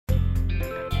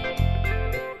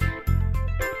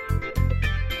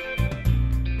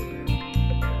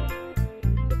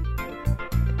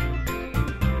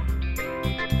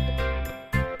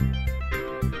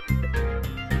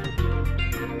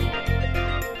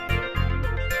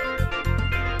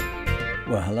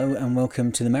Well, hello and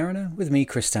welcome to The Mariner with me,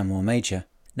 Chris Stanmore Major.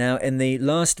 Now, in the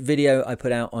last video I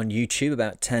put out on YouTube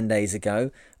about 10 days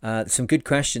ago, some good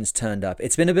questions turned up.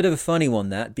 It's been a bit of a funny one,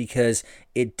 that, because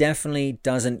it definitely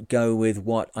doesn't go with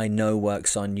what I know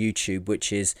works on YouTube,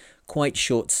 which is quite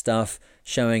short stuff,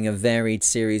 showing a varied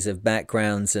series of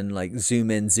backgrounds and like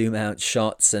zoom in, zoom out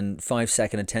shots and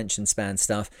 5-second attention span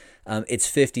stuff. It's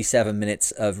 57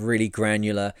 minutes of really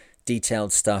granular,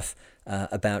 detailed stuff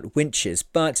about winches.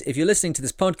 But if you're listening to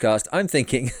this podcast, I'm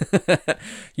thinking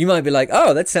you might be like,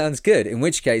 oh, that sounds good. In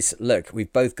which case, look,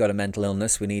 we've both got a mental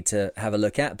illness we need to have a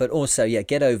look at. But also, yeah,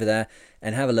 get over there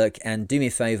and have a look, and do me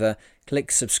a favor,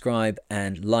 click subscribe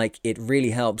and like. It really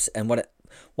helps. And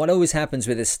what always happens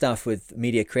with this stuff with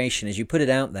media creation is you put it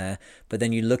out there, but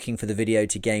then you're looking for the video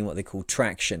to gain what they call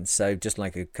traction. So just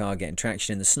like a car getting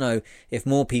traction in the snow, if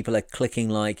more people are clicking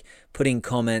like, putting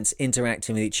comments,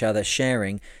 interacting with each other,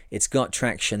 sharing, it's got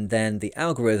traction, then the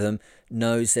algorithm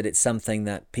knows that it's something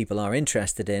that people are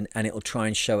interested in, and it will try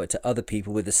and show it to other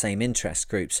people with the same interest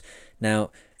groups. Now,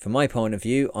 from my point of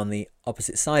view, on the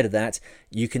opposite side of that,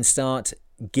 you can start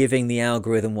giving the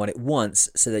algorithm what it wants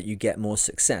so that you get more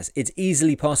success. It's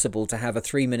easily possible to have a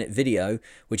 3-minute video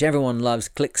which everyone loves,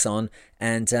 clicks on,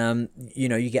 and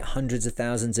you get hundreds of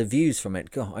thousands of views from it.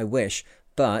 God, I wish.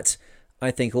 But I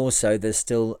think also there's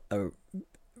still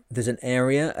there's an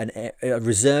area, a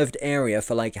reserved area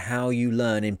for like how you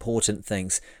learn important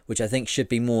things, which I think should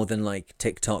be more than like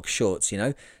TikTok shorts,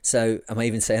 So am I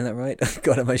even saying that right?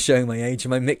 God, am I showing my age?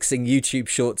 Am I mixing YouTube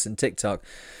shorts and TikTok?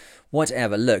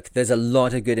 Whatever, look, there's a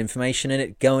lot of good information in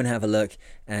it. Go and have a look,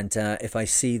 and if I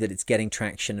see that it's getting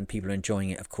traction and people are enjoying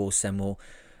it, of course, then we'll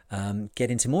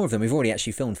get into more of them. We've already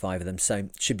actually filmed 5 of them, so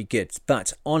it should be good.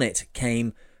 But on it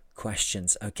came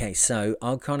questions. Okay, so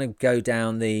I'll kind of go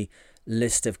down the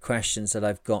list of questions that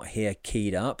I've got here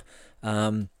keyed up.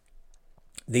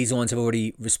 These are ones I've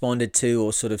already responded to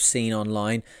or sort of seen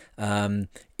online.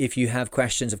 If you have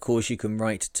questions, of course, you can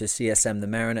write to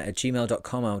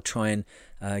csmthemariner@gmail.com. I'll try and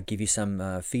give you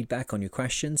some feedback on your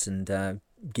questions and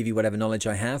give you whatever knowledge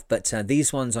I have. But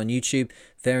these ones on YouTube,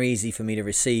 very easy for me to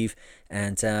receive.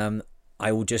 And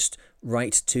I will just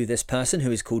write to this person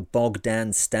who is called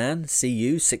Bogdan Stan,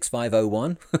 CU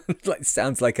 6501. Like,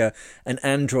 sounds like an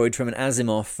android from an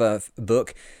Asimov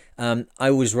book. I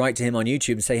always write to him on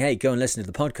YouTube and say, hey, go and listen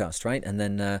to the podcast, right? And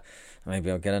then maybe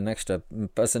I'll get an extra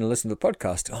person to listen to the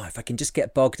podcast. Oh, if I can just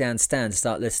get Bogdan Stan to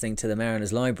start listening to the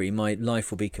Mariner's Library, my life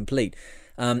will be complete.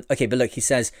 Okay, but look, he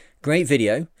says, great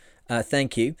video.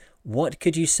 Thank you. What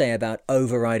could you say about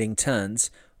overriding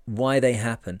turns, why they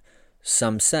happen?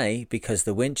 Some say because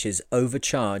the winch is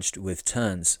overcharged with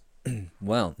turns.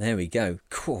 Well, there we go.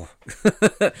 Cool.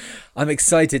 I'm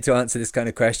excited to answer this kind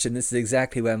of question. This is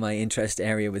exactly where my interest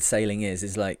area with sailing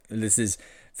is like,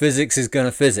 physics is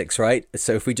gonna physics, right?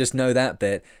 So if we just know that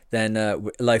bit, then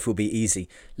life will be easy.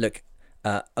 Look,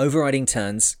 overriding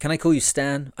turns. Can I call you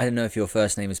Stan? I don't know if your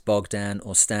first name is Bogdan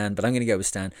or Stan, but I'm going to go with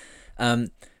Stan.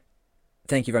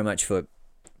 Thank you very much for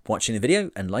watching the video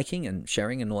and liking and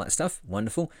sharing and all that stuff.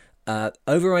 Wonderful.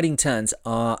 Overriding turns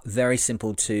are very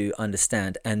simple to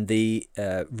understand, and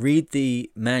read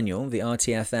the manual, the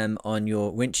RTFM on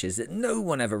your winches that no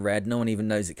one ever read, no one even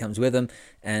knows it comes with them,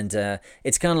 and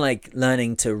it's kind of like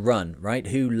learning to run, right?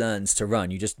 Who learns to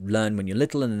run? You just learn when you're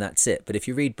little and then that's it. But if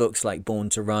you read books like Born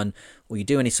to Run, or you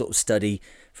do any sort of study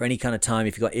for any kind of time,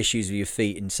 if you've got issues with your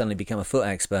feet and suddenly become a foot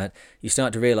expert, you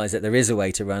start to realize that there is a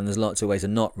way to run. There's lots of ways of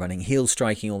not running. Heel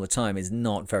striking all the time is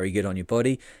not very good on your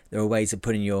body. There are ways of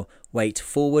putting your weight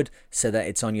forward so that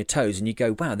it's on your toes, and you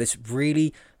go, wow, this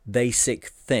really basic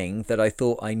thing that I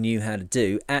thought I knew how to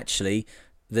do, actually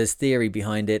there's theory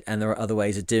behind it, and there are other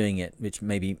ways of doing it which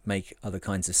maybe make other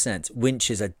kinds of sense.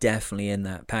 Winches are definitely in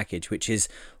that package, which is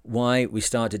why we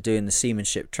started doing the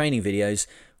seamanship training videos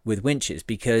with winches,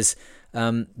 because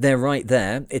they're right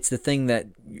there. It's the thing that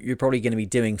you're probably going to be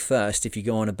doing first if you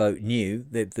go on a boat new.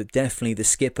 Definitely the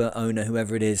skipper, owner,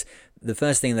 whoever it is, the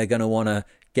first thing they're going to want to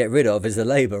get rid of is the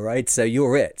labor, right? So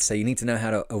you're it. So you need to know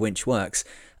how a winch works.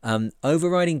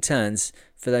 Overriding turns,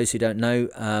 for those who don't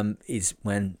know, is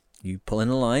when you pull in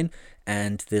a line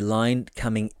and the line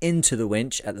coming into the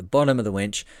winch at the bottom of the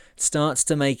winch starts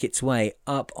to make its way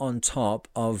up on top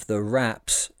of the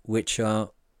wraps which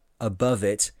are above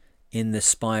it in the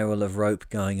spiral of rope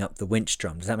going up the winch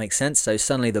drum. Does that make sense? So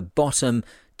suddenly the bottom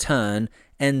turn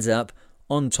ends up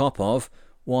on top of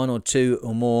one or two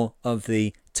or more of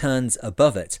the turns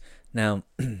above it. Now,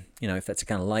 if that's a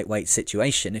kind of lightweight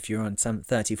situation, if you're on some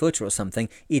 30-footer or something,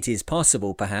 it is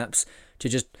possible perhaps to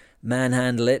just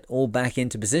manhandle it all back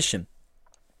into position.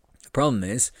 The problem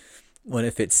is What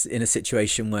if it's in a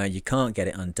situation where you can't get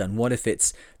it undone? What if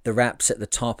it's the wraps at the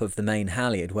top of the main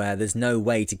halyard where there's no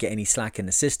way to get any slack in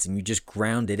the system? You just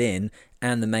ground it in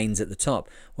and the main's at the top.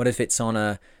 What if it's on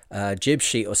a jib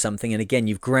sheet or something, and again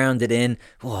you've ground it in?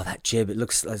 Oh, that jib, it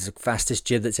looks like the fastest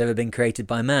jib that's ever been created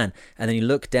by man. And then you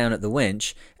look down at the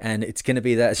winch and it's going to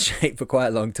be that shape for quite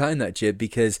a long time, that jib,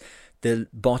 because the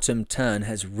bottom turn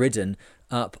has ridden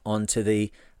up onto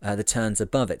the turns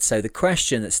above it. So the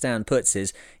question that Stan puts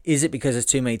is it because there's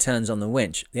too many turns on the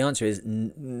winch? The answer is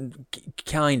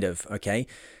kind of, okay.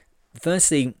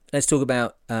 Firstly, let's talk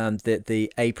about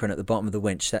the apron at the bottom of the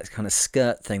winch, that kind of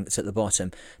skirt thing that's at the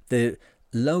bottom. The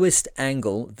lowest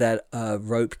angle that a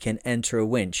rope can enter a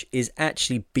winch is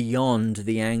actually beyond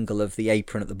the angle of the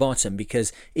apron at the bottom,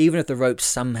 because even if the rope's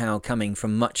somehow coming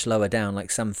from much lower down,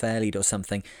 like some fair lead or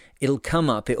something, it'll come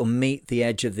up, it'll meet the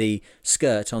edge of the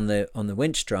skirt on the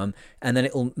winch drum, and then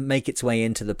it'll make its way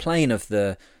into the plane of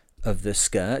the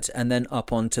skirt and then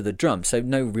up onto the drum. So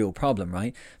no real problem,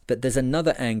 right? But there's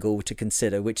another angle to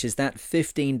consider, which is that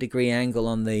 15-degree angle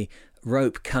on the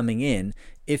rope coming in.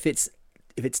 If it's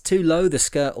too low, the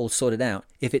skirt will sort it out.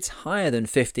 If it's higher than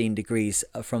 15 degrees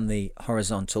from the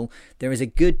horizontal, there is a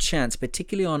good chance,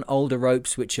 particularly on older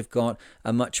ropes which have got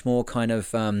a much more kind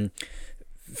of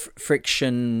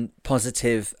friction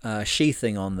positive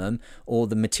sheathing on them, or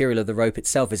the material of the rope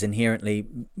itself is inherently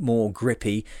more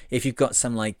grippy. If you've got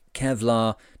some like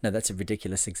Kevlar, no, that's a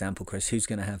ridiculous example, Chris, who's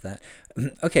going to have that?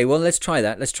 Okay, well, let's try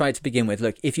that. Let's try it to begin with.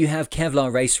 Look, if you have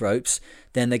Kevlar race ropes,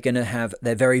 then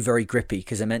they're very, very grippy,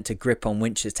 because they're meant to grip on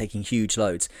winches taking huge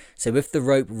loads. So if the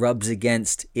rope rubs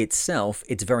against itself,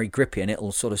 it's very grippy and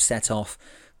it'll sort of set off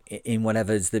in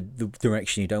whatever's the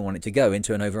direction you don't want it to go,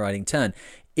 into an overriding turn.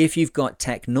 If you've got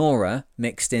Technora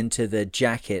mixed into the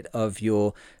jacket of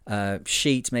your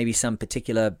sheet, maybe some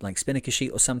particular like spinnaker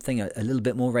sheet or something, a little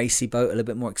bit more racy boat, a little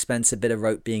bit more expensive bit of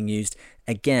rope being used,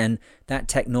 again, that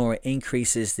Technora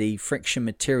increases the friction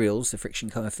materials, the friction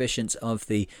coefficients of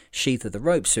the sheath of the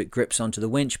rope, so it grips onto the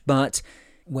winch. But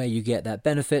where you get that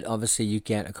benefit, obviously you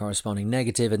get a corresponding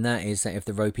negative, and that is that if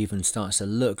the rope even starts to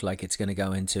look like it's going to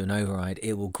go into an override,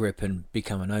 it will grip and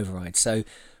become an override. So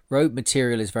rope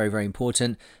material is very, very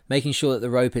important. Making sure that the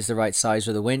rope is the right size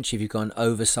for the winch. If you've got an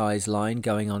oversized line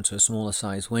going onto a smaller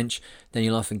size winch, then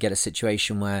you'll often get a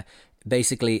situation where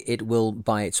basically it will,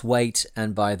 by its weight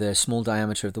and by the small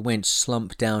diameter of the winch,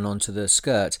 slump down onto the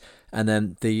skirt, and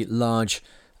then the large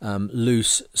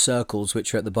loose circles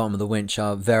which are at the bottom of the winch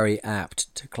are very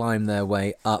apt to climb their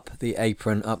way up the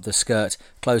apron, up the skirt,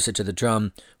 closer to the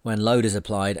drum when load is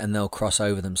applied, and they'll cross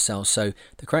over themselves. So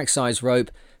the correct size rope,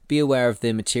 be aware of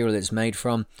the material it's made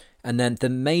from, and then the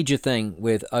major thing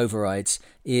with overrides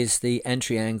is the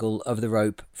entry angle of the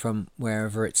rope from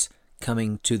wherever it's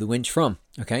coming to the winch from.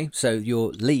 Okay, so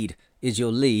your lead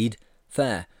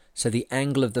fair, so the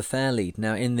angle of the fair lead.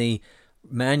 Now in the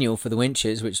manual for the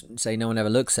winches, which say no one ever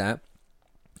looks at,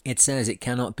 it says it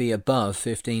cannot be above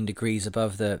 15 degrees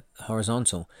above the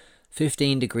horizontal.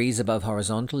 15 degrees above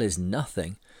horizontal is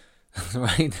nothing,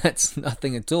 right? That's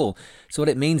nothing at all. So what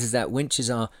it means is that winches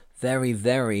are very,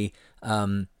 very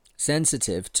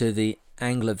sensitive to the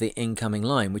angle of the incoming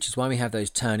line, which is why we have those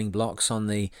turning blocks on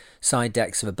the side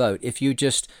decks of a boat. If you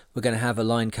just were going to have a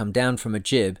line come down from a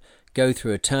jib, go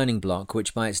through a turning block,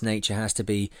 which by its nature has to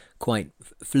be quite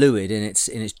fluid in its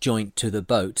joint to the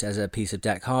boat as a piece of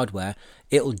deck hardware,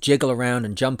 it'll jiggle around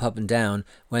and jump up and down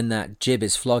when that jib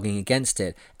is flogging against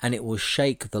it, and it will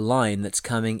shake the line that's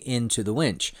coming into the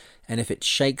winch. And if it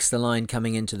shakes the line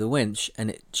coming into the winch, and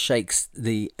it shakes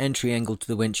the entry angle to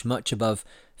the winch much above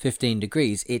 15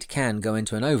 degrees, it can go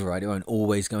into an override. It won't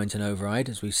always go into an override.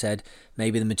 As we said,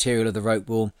 maybe the material of the rope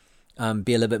will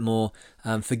be a little bit more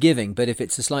forgiving, but if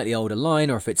it's a slightly older line,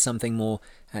 or if it's something more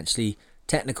actually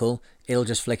technical, it'll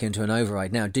just flick into an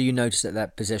override. Now, do you notice at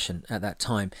that position, at that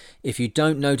time? If you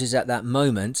don't notice at that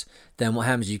moment, then what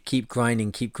happens is you keep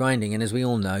grinding, and as we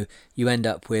all know, you end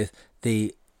up with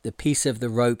the piece of the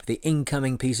rope, the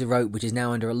incoming piece of rope, which is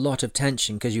now under a lot of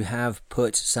tension because you have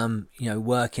put some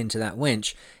work into that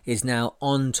winch, is now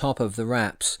on top of the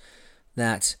wraps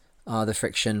that are the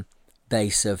friction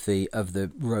base of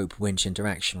the rope winch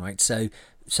interaction, right? So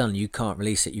suddenly you can't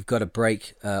release it. You've got a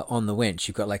brake on the winch.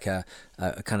 You've got like a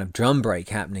kind of drum brake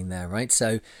happening there, right?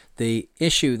 So the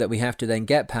issue that we have to then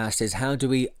get past is, how do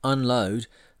we unload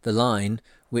the line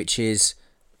which is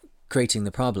creating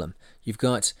the problem? You've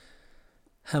got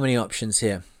how many options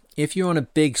here? If you're on a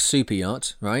big super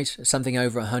yacht, right, something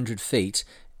over 100 feet,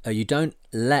 you don't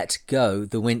let go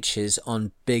the winches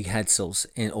on big headsails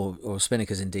or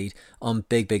spinnakers indeed, on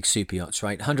big super yachts,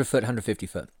 right? 100 foot, 150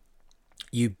 foot.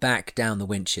 you back down the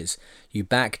winches. You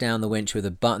back down the winch with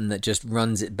a button that just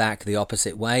runs it back the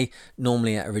opposite way,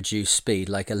 normally at a reduced speed,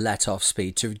 like a let-off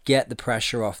speed, to get the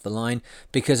pressure off the line,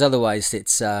 because otherwise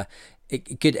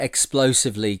it could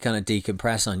explosively kind of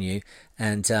decompress on you,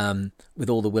 and with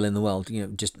all the will in the world,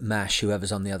 just mash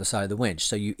whoever's on the other side of the winch.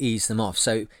 So you ease them off.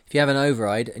 So if you have an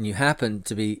override and you happen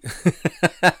to be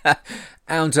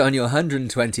out on your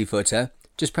 120 footer,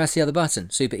 just press the other button.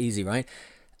 Super easy, right?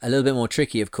 A little bit more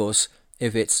tricky, of course,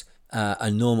 if it's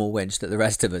a normal winch that the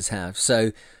rest of us have.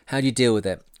 So how do you deal with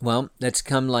it? Well, let's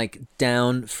come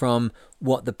down from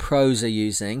what the pros are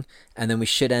using, and then we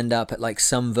should end up at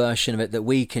some version of it that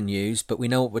we can use, but we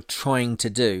know what we're trying to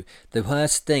do. The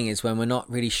worst thing is when we're not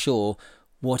really sure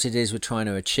what it is we're trying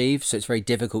to achieve, so it's very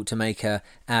difficult to make a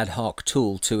ad hoc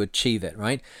tool to achieve it,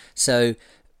 right? So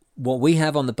what we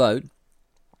have on the boat,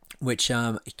 which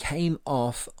it came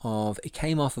off of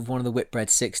one of the Whitbread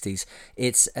 60s.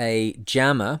 It's a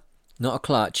jammer, not a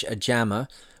clutch, a jammer,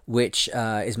 which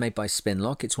is made by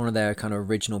Spinlock. It's one of their kind of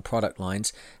original product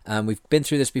lines. We've been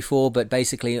through this before, but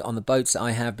basically on the boats that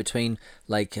I have, between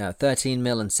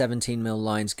 13mm and 17mm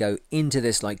lines go into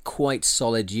this quite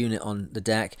solid unit on the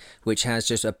deck, which has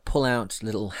just a pull-out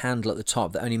little handle at the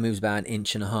top that only moves about 1.5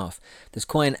 inches. There's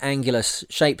quite an angular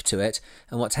shape to it,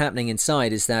 and what's happening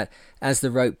inside is that as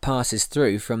the rope passes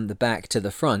through from the back to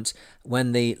the front,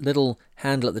 when the little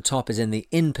handle at the top is in the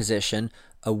in position,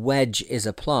 a wedge is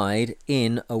applied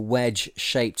in a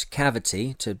wedge-shaped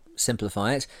cavity, to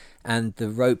simplify it, and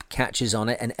the rope catches on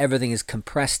it, and everything is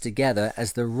compressed together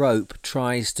as the rope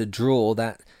tries to draw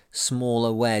that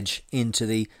smaller wedge into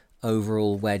the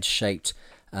overall wedge-shaped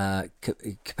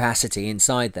capacity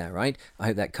inside there, right? I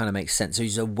hope that kind of makes sense. So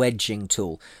it's a wedging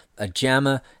tool. A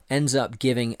jammer ends up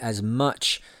giving as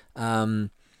much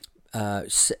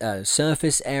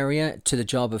surface area to the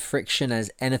job of friction as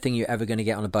anything you're ever going to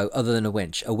get on a boat other than a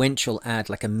winch. A winch will add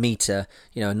a meter,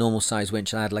 a normal size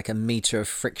winch will add a meter of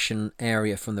friction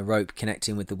area from the rope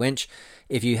connecting with the winch.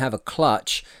 If you have a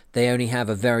clutch, they only have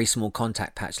a very small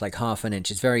contact patch, half an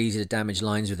inch. It's very easy to damage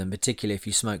lines with them, particularly if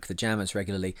you smoke the jammers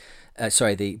regularly.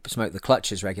 Smoke the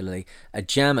clutches regularly. A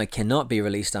jammer cannot be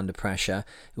released under pressure.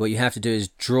 What you have to do is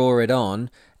draw it on,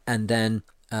 and then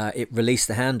it releases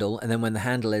the handle, and then when the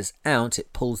handle is out,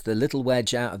 it pulls the little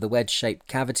wedge out of the wedge-shaped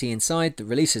cavity inside, that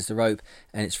releases the rope,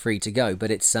 and it's free to go.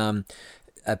 But it's a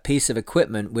piece of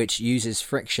equipment which uses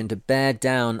friction to bear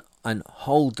down and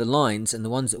hold the lines, and the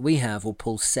ones that we have will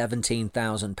pull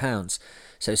 17,000 pounds.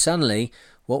 So suddenly,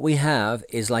 what we have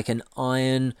is an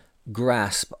iron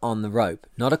grasp on the rope.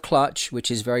 Not a clutch,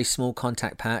 which is very small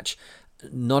contact patch,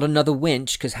 not another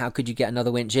winch, because how could you get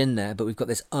another winch in there? But we've got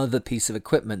this other piece of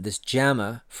equipment, this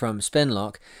jammer from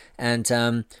Spinlock, and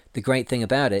the great thing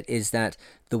about it is that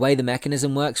the way the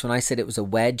mechanism works, when I said it was a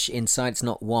wedge inside, it's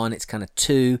not one, it's kind of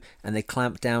two, and they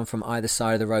clamp down from either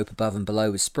side of the rope above and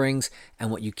below with springs.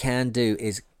 And what you can do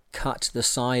is cut the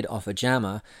side off a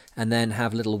jammer and then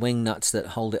have little wing nuts that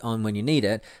hold it on when you need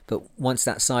it. But once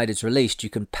that side is released, you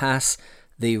can pass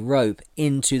the rope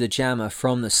into the jammer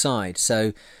from the side.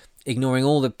 So ignoring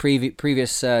all the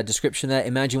previous description there,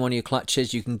 imagine one of your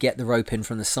clutches, you can get the rope in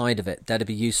from the side of it. That'd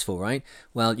be useful, right?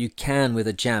 Well, you can with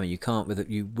a jammer. You can't with it.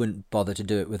 You wouldn't bother to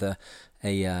do it with a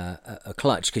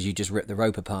clutch, because you just rip the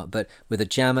rope apart. But with a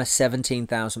jammer,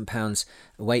 17,000 pounds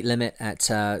weight limit at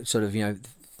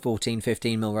 14,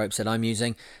 15 mil ropes that I'm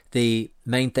using. The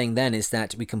main thing then is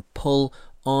that we can pull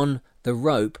on the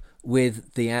rope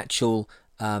with the actual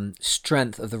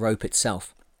strength of the rope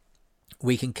itself.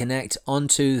 We can connect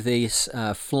onto this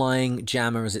flying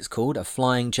jammer, as it's called, a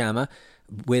flying jammer,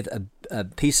 with a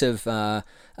piece of a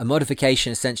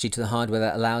modification essentially to the hardware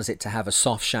that allows it to have a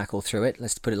soft shackle through it.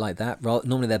 Let's put it like that.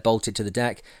 Normally they're bolted to the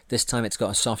deck. This time it's got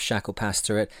a soft shackle passed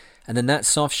through it. And then that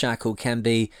soft shackle can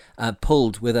be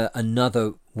pulled with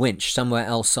another winch somewhere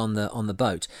else on the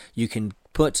boat. You can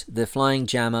put the flying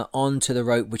jammer onto the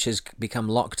rope, which has become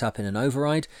locked up in an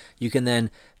override. You can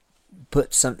then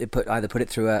either put it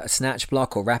through a snatch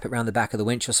block or wrap it around the back of the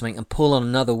winch or something and pull on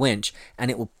another winch,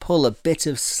 and it will pull a bit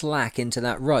of slack into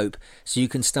that rope, so you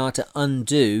can start to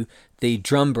undo the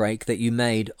drum brake that you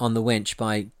made on the winch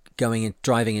by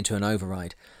driving into an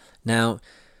override. Now,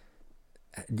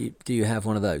 do you have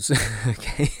one of those?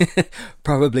 Okay,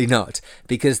 probably not,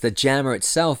 because the jammer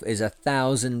itself is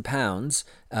 £1,000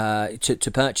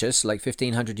 to purchase, like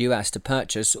 $1,500 to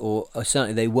purchase, or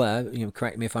certainly they were.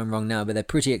 Correct me if I'm wrong now, but they're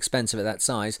pretty expensive at that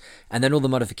size. And then all the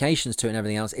modifications to it and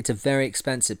everything else. It's a very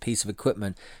expensive piece of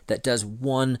equipment that does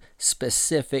one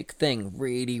specific thing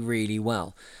really, really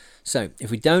well. So if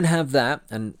we don't have that,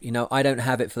 and I don't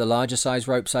have it for the larger size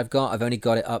ropes I've got. I've only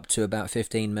got it up to about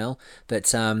 15 mil,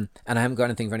 but and I haven't got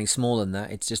anything for any smaller than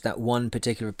that. It's just that one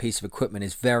particular piece of equipment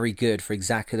is very good for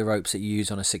exactly the ropes that you use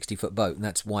on a 60-foot boat, and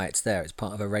that's why it's there. It's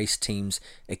part of a race team's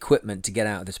equipment to get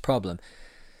out of this problem.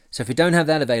 So if we don't have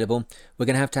that available, we're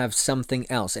going to have something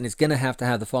else, and it's going to have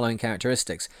the following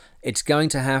characteristics. It's going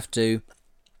to have to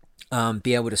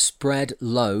be able to spread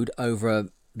load over a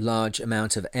large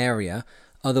amount of area.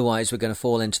 Otherwise, we're going to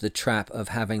fall into the trap of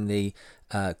having the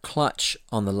clutch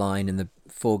on the line in the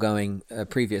foregoing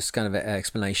previous kind of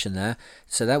explanation there.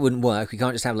 So that wouldn't work. We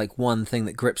can't just have like one thing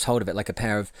that grips hold of it, like a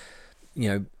pair of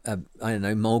I don't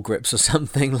know, mole grips or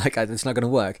something. Like, it's not going to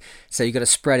work. So you've got to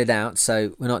spread it out.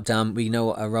 So we're not dumb. We know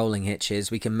what a rolling hitch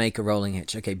is. We can make a rolling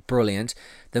hitch. Okay, brilliant.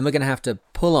 Then we're going to have to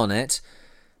pull on it,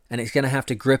 and it's going to have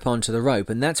to grip onto the rope.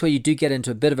 And that's where you do get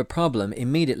into a bit of a problem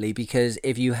immediately, because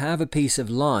if you have a piece of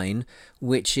line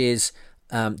which is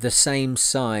the same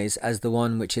size as the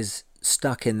one which is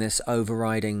stuck in this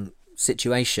overriding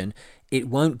situation, it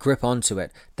won't grip onto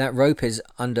it. That rope is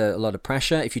under a lot of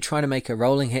pressure. If you try to make a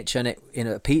rolling hitch on it in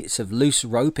a piece of loose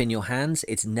rope in your hands,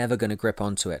 it's never going to grip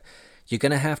onto it. You're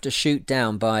going to have to shoot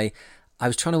down by, I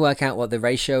was trying to work out what the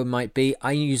ratio might be.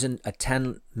 I'm using a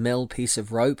 10 mil piece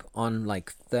of rope on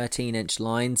like 13-inch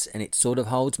lines, and it sort of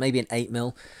holds, maybe an 8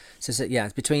 mil. So yeah,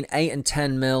 it's between 8 and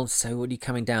 10 mil. So what are you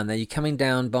coming down there? You're coming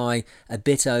down by a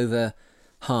bit over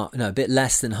half, no, a bit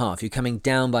less than half. You're coming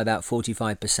down by about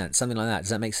 45%, something like that. Does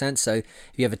that make sense? So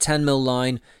if you have a 10 mil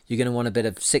line, you're going to want a bit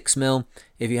of 6 mil.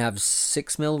 If you have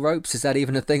 6 mil ropes, is that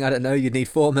even a thing? I don't know. You'd need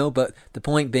 4 mil, but the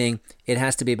point being, it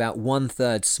has to be about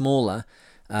 1/3 smaller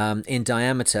in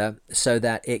diameter, so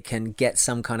that it can get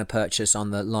some kind of purchase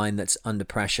on the line that's under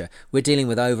pressure. We're dealing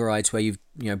with overrides where you've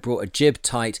brought a jib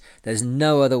tight. There's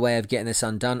no other way of getting this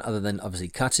undone other than obviously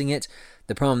cutting it.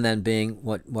 The problem then being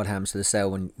what happens to the sail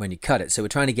when you cut it. So we're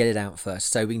trying to get it out first.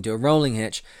 So we can do a rolling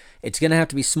hitch. It's going to have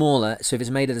to be smaller. So if it's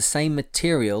made of the same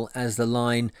material as the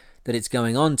line that it's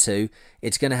going on to,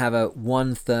 it's going to have a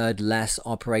 1/3 less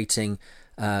operating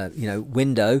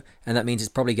window, and that means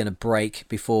it's probably going to break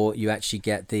before you actually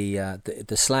get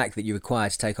the slack that you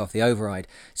require to take off the override.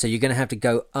 So you're going to have to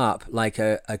go up like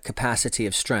a capacity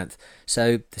of strength.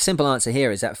 So the simple answer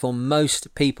here is that for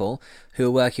most people who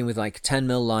are working with like 10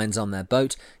 mil lines on their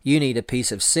boat, you need a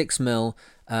piece of 6 mil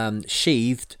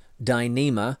sheathed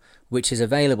Dyneema, which is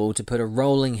available to put a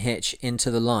rolling hitch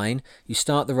into the line. You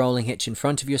start the rolling hitch in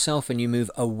front of yourself and you move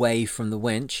away from the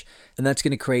winch, and that's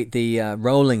going to create the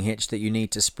rolling hitch that you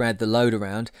need to spread the load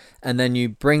around. And then you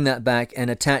bring that back and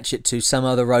attach it to some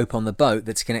other rope on the boat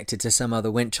that's connected to some other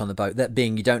winch on the boat. That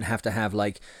being, you don't have to have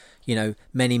like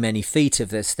many feet of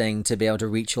this thing to be able to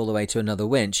reach all the way to another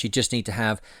winch. You just need to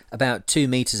have about 2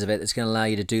 meters of it that's going to allow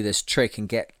you to do this trick and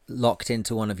get locked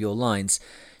into one of your lines.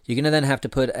 You're going to then have to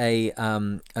put a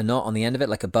knot on the end of it,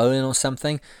 like a bowline or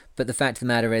something. But the fact of the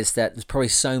matter is that there's probably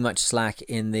so much slack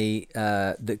in the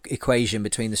equation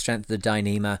between the strength of the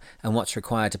Dyneema and what's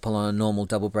required to pull on a normal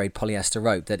double braid polyester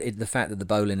rope that the fact that the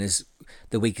bowline is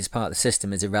the weakest part of the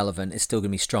system is irrelevant. It's still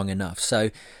going to be strong enough. So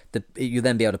you'll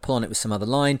then be able to pull on it with some other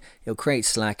line. It'll create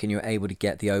slack and you're able to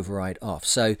get the override off.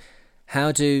 So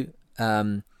how do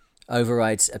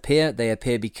overrides appear? They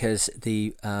appear because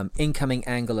the incoming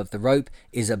angle of the rope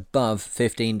is above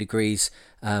 15 degrees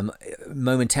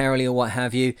momentarily or what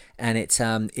have you, and it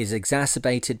is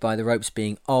exacerbated by the ropes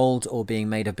being old or being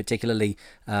made of particularly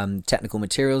technical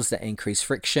materials that increase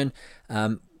friction.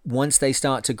 Once they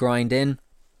start to grind in,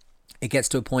 it gets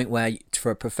to a point where for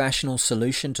a professional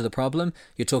solution to the problem,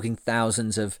 you're talking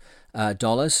thousands of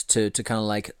dollars to kind of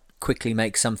like quickly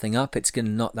make something up. That's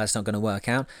not going to work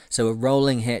out. So a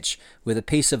rolling hitch with a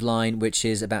piece of line which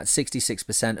is about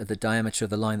 66% of the diameter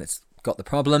of the line that's got the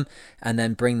problem, and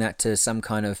then bring that to some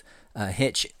kind of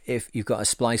hitch. If you've got a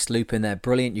spliced loop in there,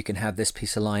 brilliant. You can have this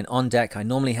piece of line on deck. I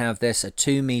normally have this, a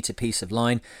 2-meter piece of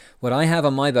line. What I have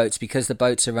on my boats, because the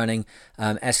boats are running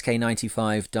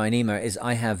SK95 Dyneema, is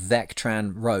I have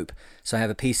Vectran rope. So I have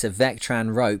a piece of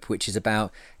Vectran rope which is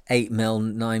about 8 mil,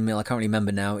 9 mil, I can't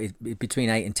remember now, between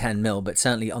 8 and 10 mil, but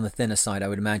certainly on the thinner side, I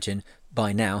would imagine,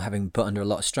 by now, having put under a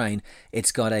lot of strain.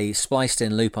 It's got a spliced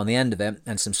in loop on the end of it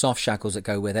and some soft shackles that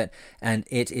go with it, and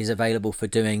it is available for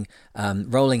doing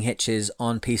rolling hitches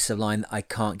on pieces of line that I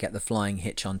can't get the flying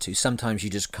hitch onto. Sometimes you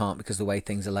just can't because of the way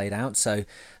things are laid out. So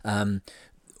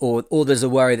or there's a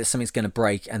worry that something's going to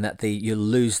break and that you'll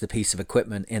lose the piece of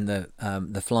equipment in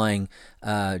the flying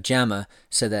jammer,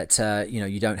 so that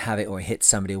you don't have it or it hits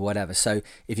somebody or whatever. So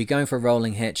if you're going for a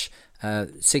rolling hitch,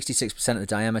 66% of the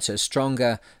diameter,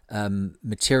 stronger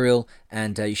material,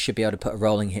 and you should be able to put a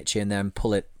rolling hitch in there and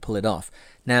pull it off.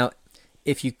 Now,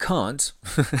 if you can't,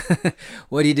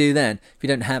 what do you do then? If you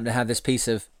don't happen to have this piece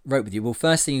of rope with you, well,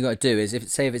 first thing you've got to do is, if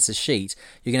it's a sheet,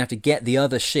 you're going to have to get the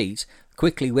other sheet,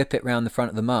 quickly whip it round the front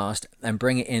of the mast and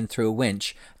bring it in through a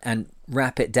winch and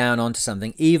wrap it down onto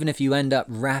something. Even if you end up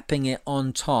wrapping it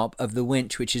on top of the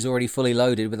winch, which is already fully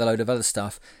loaded with a load of other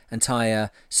stuff, and tie a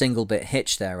single bit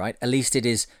hitch there, right? At least it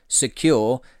is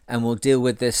secure and will deal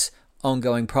with this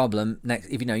ongoing problem next,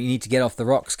 if you need to get off the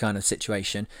rocks kind of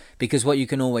situation. Because what you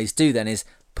can always do then is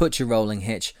put your rolling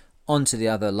hitch onto the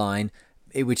other line,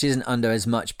 which isn't under as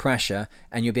much pressure,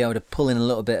 and you'll be able to pull in a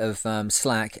little bit of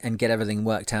slack and get everything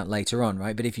worked out later on,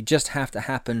 right? But if you just have to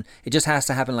happen, it just has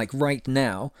to happen like right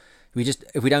now.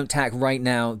 If we don't tack right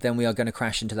now, then we are going to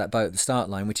crash into that boat at the start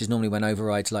line, which is normally when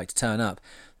overrides like to turn up.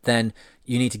 Then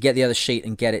you need to get the other sheet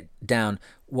and get it down.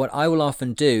 What I will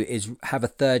often do is have a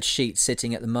third sheet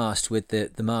sitting at the mast with the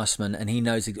mastman, and he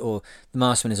knows, or the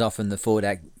mastman is often the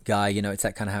foredeck guy, it's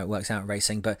that kind of how it works out in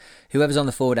racing, but whoever's on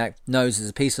the foredeck knows there's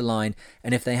a piece of line,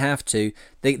 and if they have to,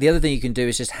 the other thing you can do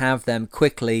is just have them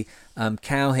quickly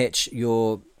cow hitch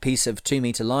your piece of 2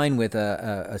 meter line with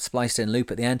a spliced in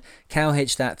loop at the end, cow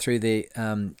hitch that through the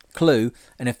clew,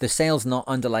 and if the sail's not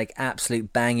under like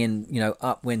absolute banging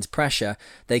upwinds pressure,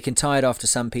 they can tie it off to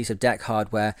some piece of deck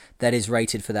hardware that is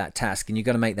rated for that task. And you've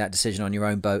got to make that decision on your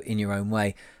own boat in your own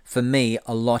way. For me,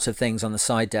 a lot of things on the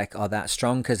side deck are that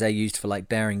strong because they're used for like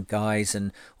bearing guys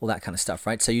and all that kind of stuff,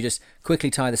 right? So you just quickly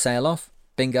tie the sail off,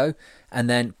 bingo, and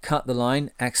then cut the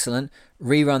line, excellent,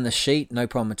 rerun the sheet, no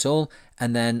problem at all,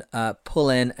 and then pull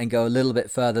in and go a little bit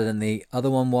further than the other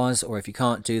one was, or if you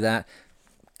can't do that,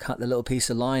 cut the little piece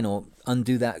of line or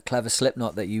undo that clever slip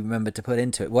knot that you remembered to put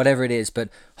into it, whatever it is, but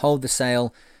hold the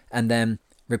sail and then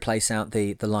replace out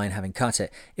the line having cut it.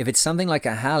 If it's something like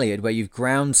a halyard where you've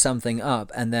ground something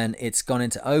up and then it's gone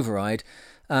into override,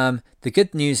 the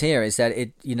good news here is that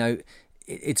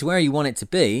it's where you want it to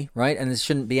be, right? And there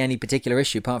shouldn't be any particular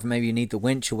issue apart from maybe you need the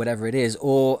winch or whatever it is.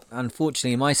 Or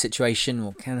unfortunately in my situation,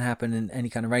 or can happen in any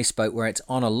kind of race boat, where it's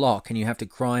on a lock and you have to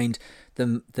grind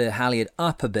the halyard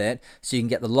up a bit so you can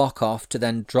get the lock off to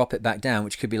then drop it back down,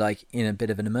 which could be like in a bit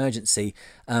of an emergency.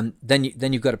 Then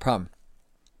you've got a problem.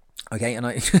 Okay, and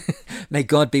I may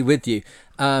God be with you.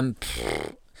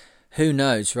 Who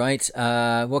knows, right?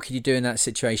 What can you do in that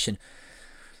situation?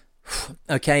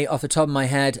 Okay, off the top of my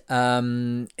head,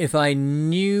 if I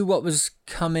knew what was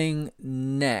coming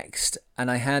next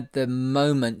and I had the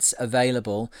moments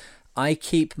available, I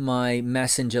keep my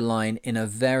messenger line in a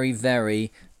very,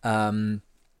 very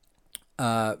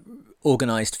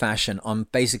organized fashion on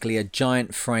basically a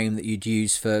giant frame that you'd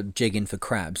use for jigging for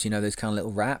crabs, those kind of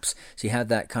little wraps. So you have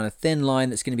that kind of thin line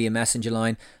that's going to be a messenger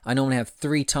line. I normally have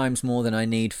 3 times more than I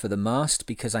need for the mast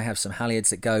because I have some halyards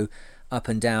that go up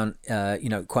and down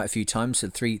quite a few times, so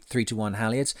 3 to 1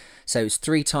 halyards. So it's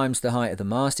 3 times the height of the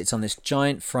mast. It's on this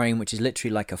giant frame which is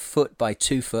literally like a foot by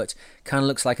 2 foot, kind of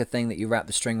looks like a thing that you wrap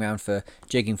the string around for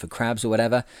jigging for crabs or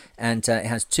whatever, and it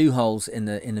has 2 holes in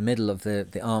the middle of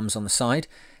the arms on the side.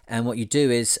 And what you do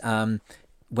is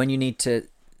when you need to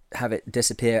have it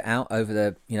disappear out over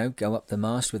the, go up the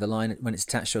mast with a line when it's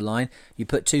attached to a line, you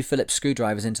put 2 Phillips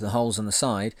screwdrivers into the holes on the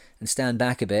side and stand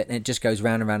back a bit, and it just goes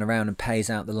round and round and round and pays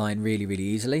out the line really, really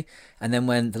easily. And then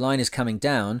when the line is coming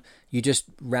down, you just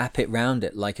wrap it round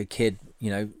it like a kid,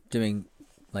 doing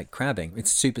like crabbing.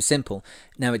 It's super simple.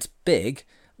 Now it's big,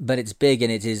 but it's big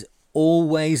and it is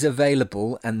always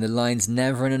available, and the line's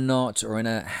never in a knot or in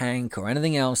a hank or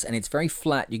anything else, and it's very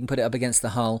flat. You can put it up against the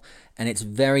hull, and it's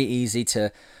very easy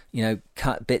to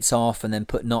cut bits off and then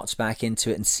put knots back into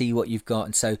it and see what you've got.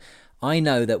 And so I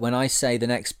know that when I say the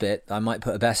next bit, I might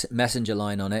put a messenger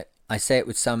line on it. I say it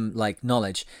with some like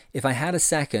knowledge. If I had a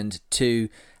second to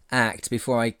act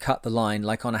before I cut the line,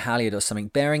 like on a halyard or something,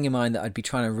 bearing in mind that I'd be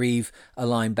trying to reeve a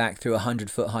line back through a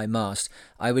 100-foot high mast,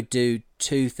 I would do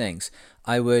 2 things.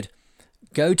 I would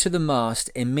go to the mast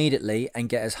immediately and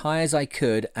get as high as I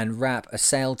could and wrap a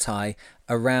sail tie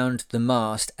around the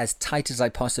mast as tight as I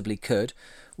possibly could,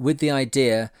 with the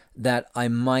idea that I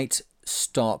might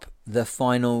stop the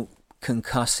final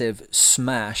concussive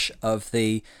smash of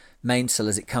the mainsail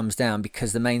as it comes down,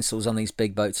 because the mainsails on these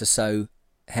big boats are so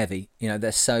heavy,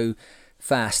 they're so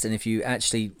fast, and if you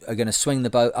actually are going to swing the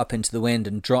boat up into the wind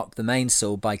and drop the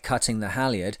mainsail by cutting the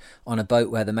halyard on a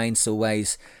boat where the mainsail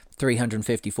weighs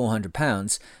 350, 400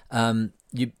 pounds,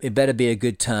 it better be a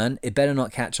good turn. It better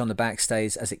not catch on the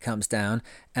backstays as it comes down,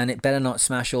 and it better not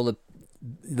smash all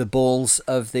the balls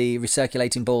of the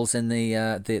recirculating balls in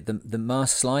the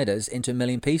mast sliders into a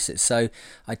million pieces. So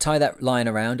I tie that line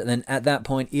around, and then at that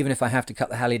point, even if I have to cut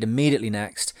the halyard immediately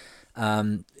next,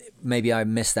 maybe I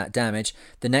missed that damage.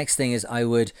 The next thing is I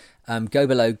would go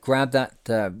below, grab that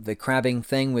the crabbing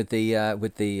thing with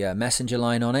the messenger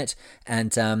line on it,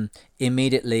 and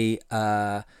immediately,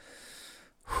 how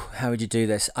would you do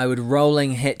this? I would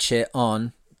rolling hitch it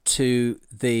on to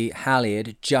the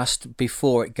halyard just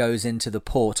before it goes into the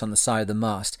port on the side of the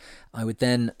mast. I would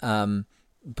then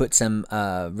put some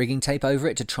rigging tape over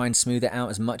it to try and smooth it out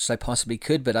as much as I possibly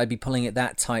could, but I'd be pulling it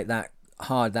that tight, that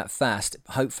hard, that fast,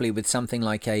 hopefully with something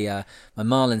like a my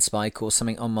marlin spike or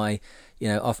something on my,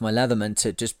 off my Leatherman,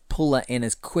 to just pull that in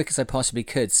as quick as I possibly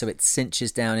could so it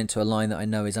cinches down into a line that I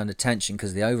know is under tension because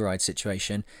of the override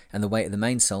situation and the weight of the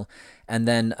mainsail. And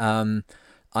then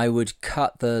I would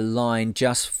cut the line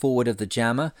just forward of the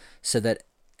jammer so that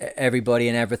everybody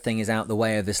and everything is out the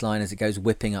way of this line as it goes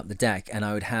whipping up the deck, and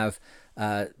I would have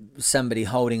somebody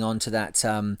holding on to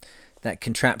that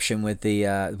contraption with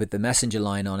the messenger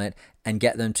line on it, and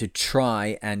get them to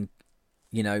try and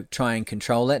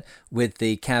control it, with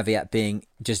the caveat being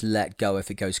just let go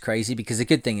if it goes crazy, because the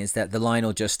good thing is that the line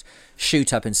will just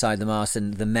shoot up inside the mast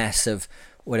and the mess of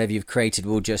whatever you've created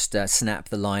will just snap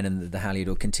the line, and the halyard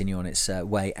will continue on its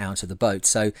way out of the boat.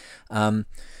 So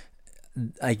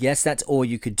I guess that's all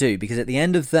you could do, because at the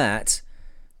end of that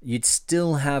you'd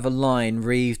still have a line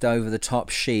reeved over the top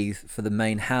sheath for the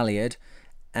main halyard,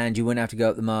 and you wouldn't have to go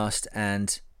up the mast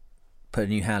and put a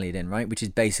new halyard in, right? Which is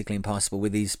basically impossible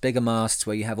with these bigger masts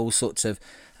where you have all sorts of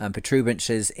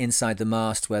protuberances inside the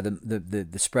mast where the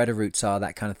spreader roots are,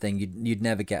 that kind of thing. You'd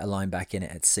never get a line back in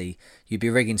it at sea. You'd be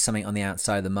rigging something on the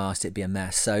outside of the mast, it'd be a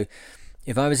mess. So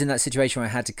if I was in that situation where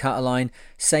I had to cut a line,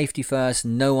 safety first,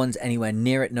 no one's anywhere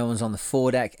near it, no one's on the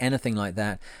foredeck, anything like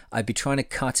that, I'd be trying to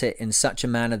cut it in such a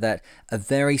manner that a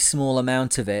very small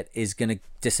amount of it is going to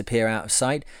disappear out of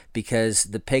sight, because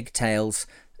the pigtails,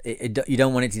 you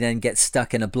don't want it to then get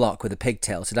stuck in a block with a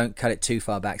pigtail, so don't cut it too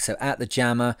far back. So at the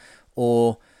jammer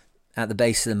or at the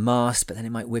base of the mast, but then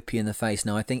it might whip you in the face.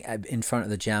 No, I think in front of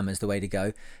the jammer is the way to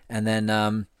go. And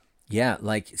then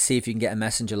see if you can get a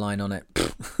messenger line on it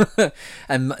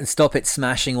and stop it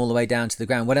smashing all the way down to the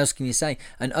ground. What else can you say?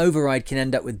 An override can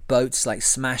end up with boats like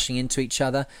smashing into each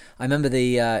other. I remember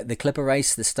the Clipper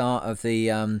race, the start of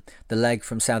the leg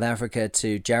from South Africa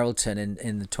to Geraldton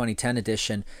in the 2010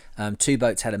 edition. Two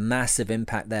boats had a massive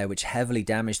impact there, which heavily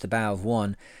damaged the bow of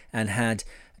one and had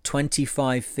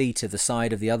 25 feet of the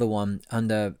side of the other one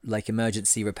under like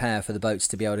emergency repair for the boats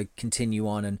to be able to continue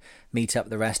on and meet up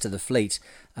the rest of the fleet.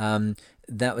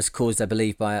 That was caused, I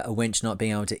believe, by a winch not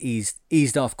being able to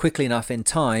eased off quickly enough in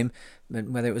time.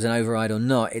 Whether it was an override or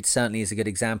not, it certainly is a good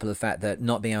example of the fact that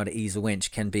not being able to ease a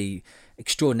winch can be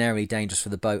extraordinarily dangerous for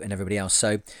the boat and everybody else.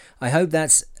 So I hope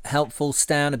that's helpful,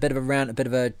 Stan. A bit of a rant, a bit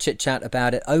of a chit chat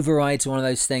about it. Overrides are one of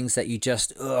those things that you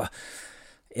just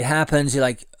it happens. You're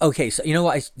like, okay, so you know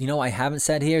what I haven't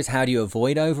said here is, how do you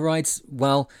avoid overrides?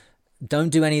 Well, don't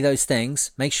do any of those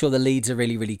things. Make sure the leads are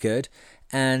really, really good,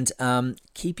 and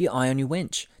keep your eye on your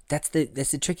winch. That's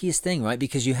the trickiest thing, right?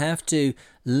 Because you have to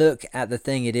look at the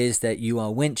thing it is that you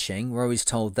are winching. We're always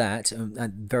told that,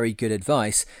 very good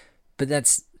advice, but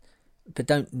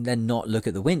don't then not look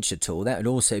at the winch at all. That would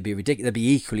also be ridiculous. That'd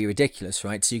be equally ridiculous,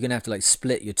 right? So you're gonna have to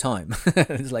split your time.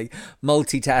 It's like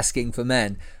multitasking for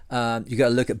men. You got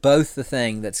to look at both the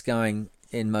thing that's going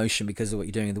in motion because of what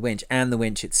you're doing in the winch and the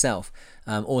winch itself.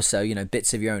 Also,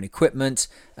 bits of your own equipment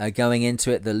going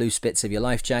into it, the loose bits of your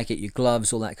life jacket, your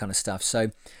gloves, all that kind of stuff.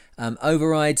 So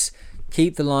overrides,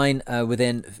 keep the line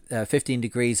within 15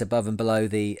 degrees above and below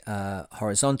the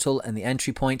horizontal and the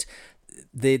entry point.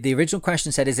 The original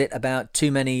question said, is it about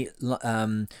too many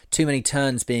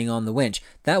turns being on the winch?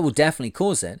 That will definitely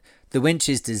cause it. The winch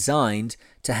is designed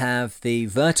to have the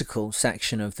vertical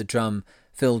section of the drum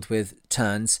filled with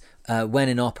turns when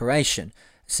in operation.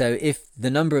 So if the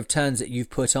number of turns that you've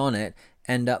put on it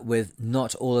end up with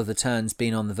not all of the turns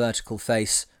being on the vertical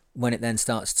face when it then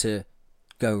starts to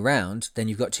go round, then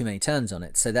you've got too many turns on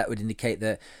it. So that would indicate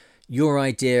that your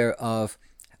idea of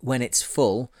when it's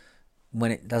full,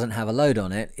 when it doesn't have a load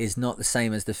on it, is not the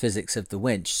same as the physics of the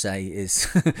winch, say, is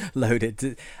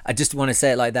loaded. I just want to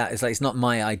say it like that. It's like, it's not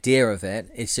my idea of it.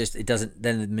 It's just, it doesn't,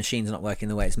 then the machine's not working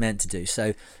the way it's meant to do.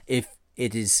 So if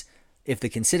the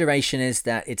consideration is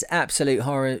that it's absolute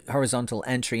horizontal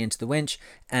entry into the winch,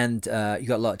 and you've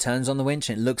got a lot of turns on the winch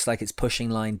and it looks like it's pushing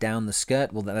line down the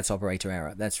skirt, well, that's operator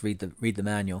error. That's read the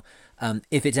manual.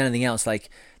 If it's anything else, like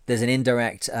there's an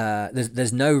indirect,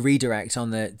 there's no redirect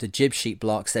on the jib sheet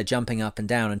blocks. They're jumping up and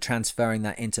down and transferring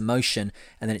that into motion,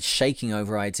 and then it's shaking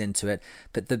overrides into it.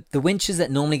 But the winches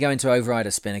that normally go into override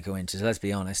are spinnaker winches, let's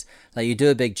be honest. Like you do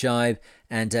a big jibe,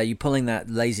 and you're pulling that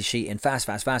lazy sheet in fast.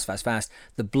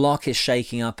 The block is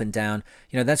shaking up and down.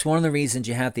 That's one of the reasons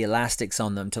you have the elastics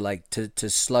on them to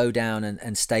slow down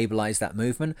and stabilize that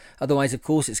movement. Otherwise, of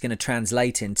course, it's going to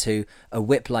translate into a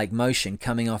whip-like motion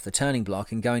coming off the turning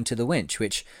block and going to the winch,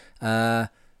 which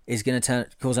is going to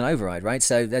cause an override, right?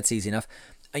 So that's easy enough.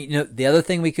 The other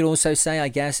thing we could also say, I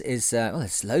guess, is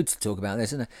there's loads to talk about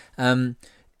this, isn't there?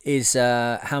 Is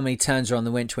how many turns are on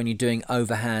the winch when you're doing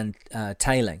overhand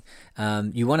tailing.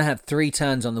 You want to have 3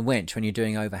 turns on the winch when you're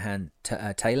doing overhand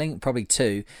tailing, probably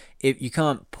 2. If you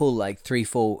can't pull like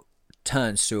 3-4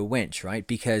 turns through a winch, right?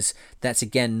 Because that's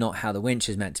again not how the winch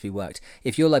is meant to be worked.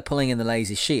 If you're like pulling in the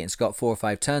lazy sheet and it's got 4 or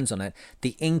 5 turns on it,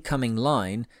 the incoming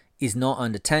line is not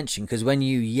under tension, because when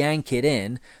you yank it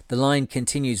in, the line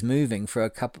continues moving for a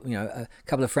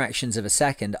couple of fractions of a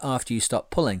second after you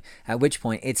stop pulling, at which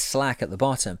point it's slack at the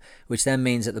bottom, which then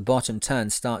means that the bottom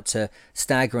turns start to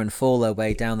stagger and fall their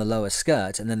way down the lower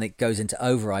skirt, and then it goes into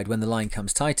override when the line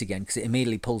comes tight again, because it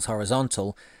immediately pulls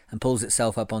horizontal and pulls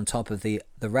itself up on top of the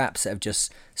wraps that have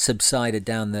just subsided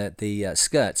down the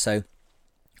skirt. So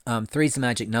 3 is the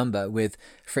magic number with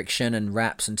friction and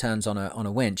wraps and turns on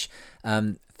a winch.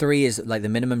 3 is like the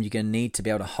minimum you're going to need to be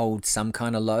able to hold some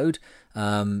kind of load. You're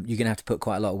going to have to put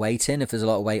quite a lot of weight in if there's a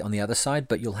lot of weight on the other side,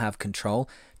 but you'll have control.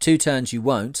 2 turns you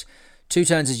won't. 2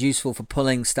 turns is useful for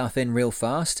pulling stuff in real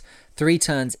fast. 3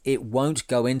 turns it won't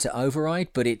go into override,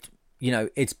 but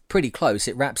it's pretty close.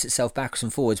 It wraps itself backwards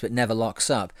and forwards but never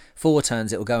locks up. 4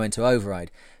 turns it will go into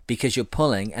override because you're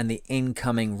pulling and the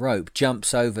incoming rope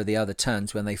jumps over the other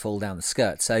turns when they fall down the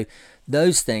skirt. So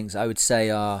those things I would say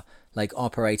are like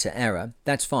operator error.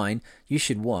 That's fine. You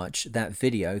should watch that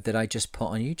video that I just put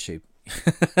on YouTube.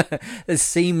 A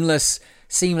seamless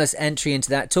entry into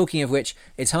that. Talking of which,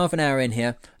 it's half an hour in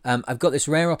here. I've got this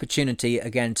rare opportunity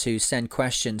again to send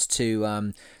questions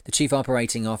to the chief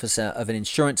operating officer of an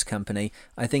insurance company.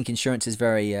 I think insurance is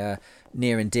very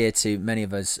near and dear to many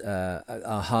of us,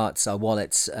 our hearts, our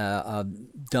wallets, our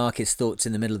darkest thoughts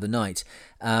in the middle of the night.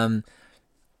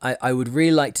 I would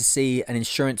really like to see an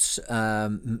insurance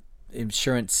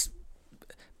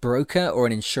broker or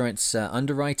an insurance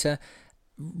underwriter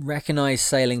recognize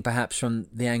sailing perhaps from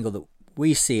the angle that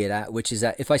we see it at, which is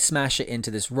that if I smash it into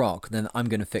this rock, then I'm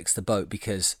going to fix the boat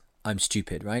because I'm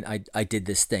stupid, right? I did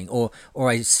this thing, or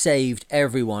I saved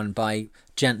everyone by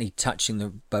gently touching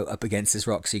the boat up against this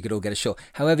rock so you could all get ashore.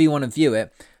 However you want to view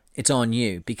it, it's on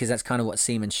you, because that's kind of what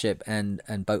seamanship and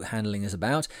boat handling is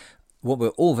about. What we're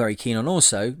all very keen on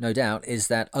also, no doubt, is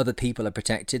that other people are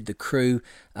protected, the crew,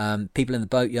 people in the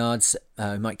boatyards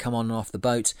who might come on and off the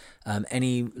boat,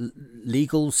 any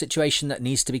legal situation that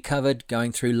needs to be covered,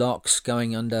 going through locks,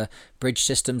 going under bridge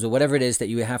systems, or whatever it is that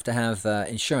you have to have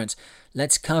insurance.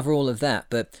 Let's cover all of that.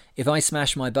 But if I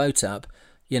smash my boat up,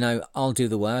 I'll do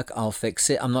the work, I'll fix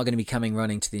it. I'm not going to be coming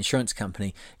running to the insurance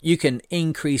company. You can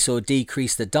increase or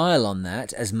decrease the dial on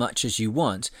that as much as you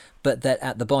want, but that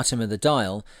at the bottom of the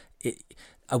dial,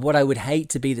 what I would hate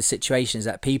to be the situation is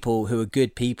that people who are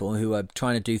good people who are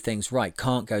trying to do things right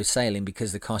can't go sailing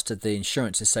because the cost of the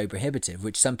insurance is so prohibitive,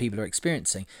 which some people are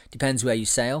experiencing. Depends where you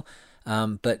sail,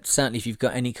 but certainly if you've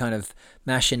got any kind of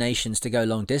machinations to go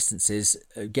long distances,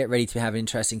 get ready to have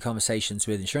interesting conversations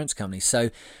with insurance companies. So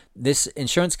this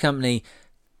insurance company,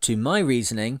 to my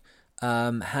reasoning,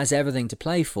 has everything to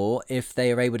play for if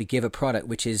they are able to give a product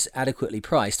which is adequately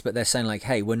priced, but they're saying like,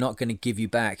 hey, we're not going to give you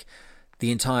back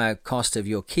the entire cost of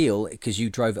your keel because you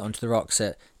drove it onto the rocks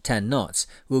at 10 knots.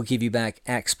 We'll give you back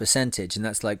X percentage. And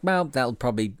that's like, well, that'll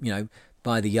probably,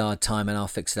 buy the yard time and I'll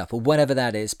fix it up, or whatever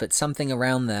that is, but something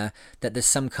around there that there's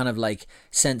some kind of like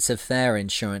sense of fair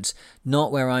insurance,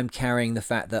 not where I'm carrying the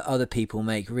fact that other people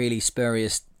make really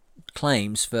spurious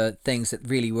claims for things that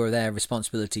really were their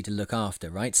responsibility to look after,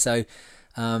 right? So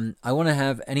I want to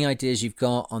have any ideas you've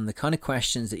got on the kind of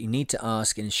questions that you need to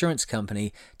ask an insurance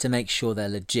company to make sure they're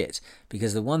legit,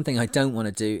 because the one thing I don't want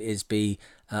to do is be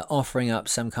offering up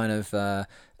some kind of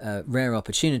rare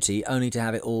opportunity only to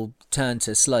have it all turned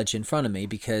to sludge in front of me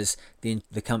because the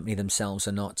company themselves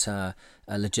are not a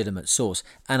legitimate source.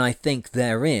 And I think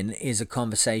therein is a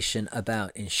conversation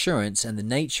about insurance and the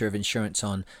nature of insurance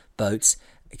on boats,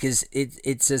 because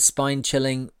it's a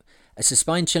spine-chilling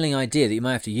idea that you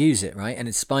might have to use it, right? And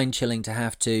it's spine-chilling to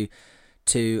have to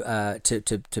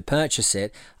purchase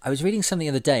it. I was reading something the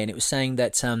other day, and it was saying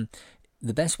that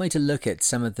the best way to look at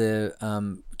some of the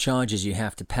charges you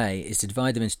have to pay is to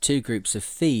divide them into 2 groups of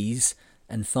fees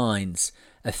and fines.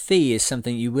 A fee is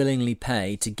something you willingly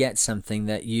pay to get something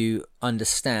that you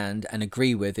understand and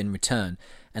agree with in return.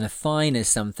 And a fine is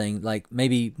something like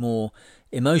maybe more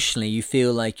emotionally you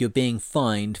feel like you're being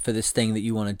fined for this thing that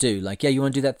you want to do. Like, yeah, you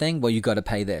want to do that thing? Well, you got to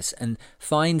pay this. And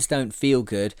fines don't feel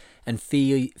good, and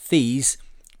fees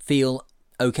feel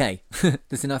okay.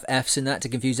 There's enough F's in that to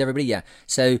confuse everybody. Yeah.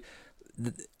 So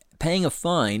paying a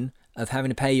fine of having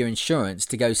to pay your insurance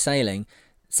to go sailing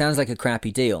sounds like a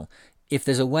crappy deal. If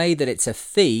there's a way that it's a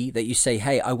fee that you say,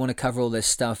 hey, I want to cover all this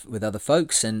stuff with other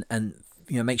folks and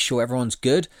make sure everyone's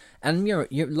good, and your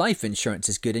life insurance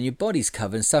is good and your body's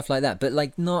covered and stuff like that, but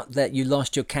like not that you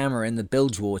lost your camera in the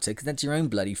bilge water, because that's your own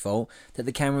bloody fault that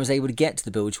the camera was able to get to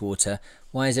the bilge water.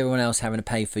 Why is everyone else having to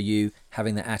pay for you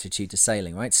having that attitude to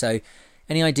sailing, right? So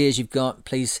any ideas you've got,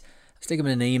 please stick them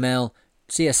in an email,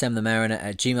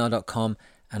 csmthemariner@gmail.com,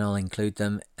 and I'll include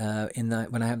them in that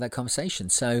when I have that conversation.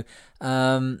 So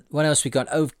what else we got?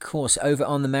 Oh, of course, over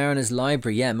on the Mariners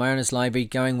Library. Yeah, Mariners Library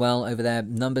going well over there.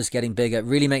 Numbers getting bigger. It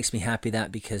really makes me happy,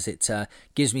 that, because it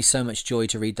gives me so much joy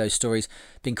to read those stories.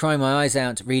 Been crying my eyes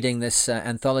out reading this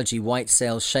anthology, White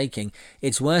Sails Shaking.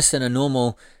 It's worse than a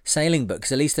normal sailing book,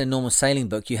 because at least in a normal sailing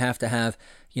book you have to have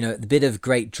the bit of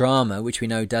great drama, which we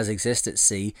know does exist at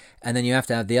sea, and then you have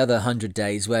to have the other 100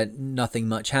 days where nothing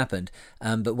much happened.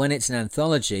 But when it's an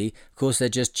anthology, of course, they're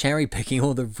just cherry-picking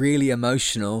all the really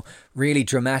emotional, really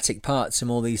dramatic parts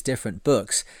from all these different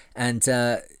books. And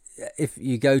if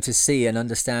you go to sea and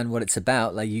understand what it's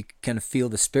about, like, you kind of feel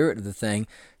the spirit of the thing,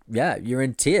 yeah, you're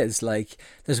in tears. Like,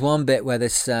 there's one bit where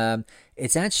this...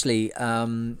 it's actually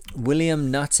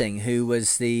William Nutting, who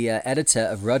was the editor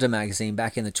of Rudder magazine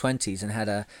back in the 20s and had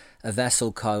a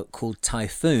vessel called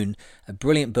Typhoon, a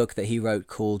brilliant book that he wrote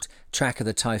called Track of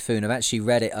the Typhoon. I've actually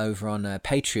read it over on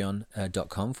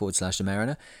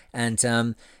patreon.com/themariner,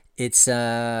 and it's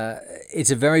a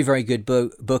very, very good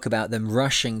book about them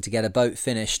rushing to get a boat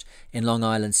finished in Long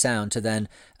Island Sound to then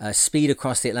speed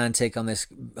across the Atlantic on this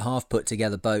half put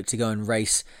together boat to go and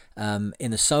race in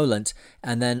the Solent,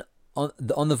 and then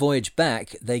on the voyage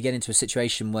back, they get into a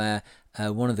situation where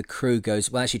one of the crew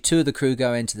goes... Well, actually, two of the crew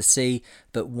go into the sea,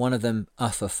 but one of them,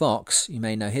 Uffa Fox, you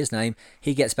may know his name,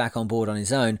 he gets back on board on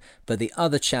his own, but the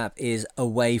other chap is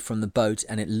away from the boat,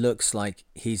 and it looks like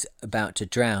he's about to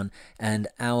drown. And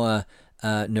our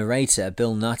narrator,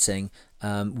 Bill Nutting,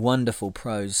 wonderful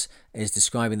prose, is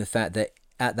describing the fact that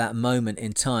at that moment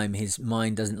in time, his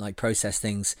mind doesn't process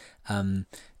things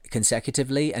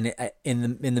consecutively, and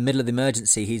in the middle of the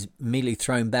emergency, he's immediately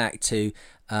thrown back to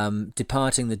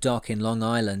departing the dock in Long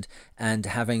Island and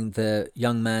having the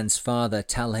young man's father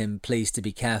tell him please to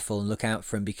be careful and look out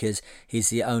for him, because he's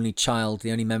the only child,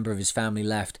 the only member of his family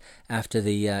left after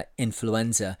the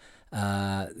influenza,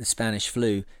 the Spanish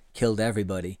flu killed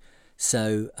everybody.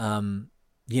 So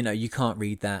you can't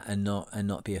read that and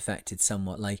not be affected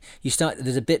somewhat. Like,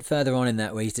 there's a bit further on in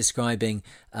that where he's describing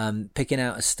picking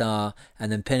out a star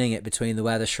and then pinning it between the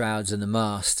weather shrouds and the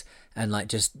mast, and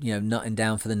just nutting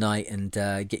down for the night, and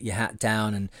get your hat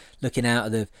down and looking out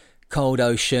of the cold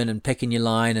ocean and picking your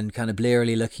line and kind of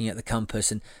blearily looking at the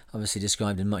compass, and obviously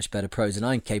described in much better prose than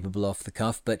I'm capable off the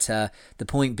cuff. But the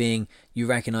point being, you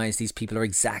recognize these people are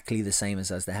exactly the same as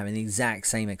us. They're having the exact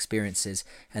same experiences,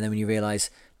 and then when you realize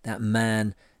that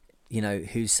man,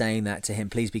 who's saying that to him,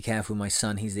 please be careful, my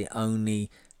son, he's the only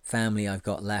family I've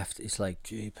got left. It's like,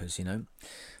 jeepers, I've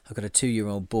got a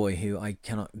 2-year-old boy who I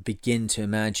cannot begin to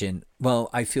imagine. Well,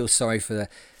 I feel sorry for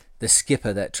the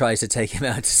skipper that tries to take him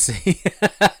out to sea.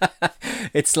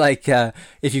 It's like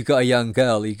if you've got a young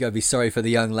girl, you've got to be sorry for the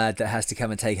young lad that has to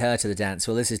come and take her to the dance.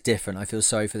 Well, this is different. I feel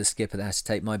sorry for the skipper that has to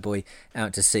take my boy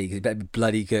out to sea, because he better be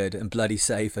bloody good and bloody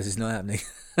safe, as it's not happening.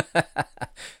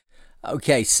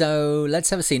 Okay, so let's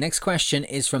have a see. Next question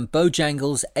is from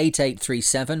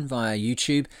Bojangles8837 via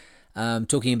YouTube,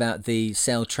 talking about the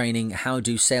sail training, how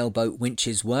do sailboat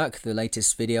winches work, the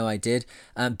latest video I did.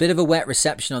 Bit of a wet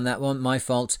reception on that one, my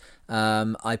fault.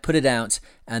 I put it out,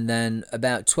 and then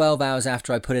about 12 hours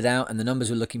after I put it out and the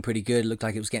numbers were looking pretty good, it looked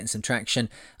like it was getting some traction,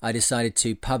 I decided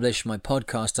to publish my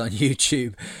podcast on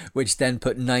YouTube, which then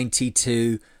put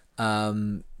 92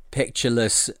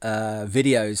 pictureless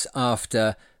videos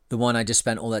after the one I just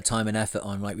spent all that time and effort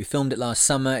on. Right, we filmed it last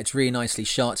summer, it's really nicely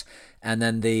shot, and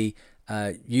then the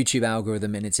YouTube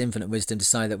algorithm in its infinite wisdom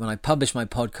decided that when I publish my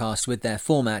podcast with their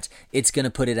format, it's going to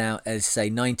put it out as, say,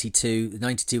 92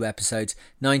 episodes,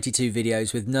 92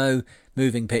 videos with no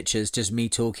moving pictures, just me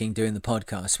talking, doing the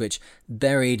podcast, which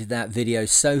buried that video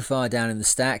so far down in the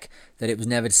stack that it was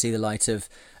never to see the light of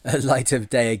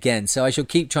day again. So I shall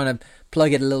keep trying to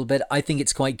plug it a little bit. I think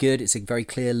it's quite good. It's a very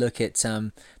clear look at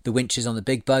the winches on the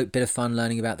big boat. Bit of fun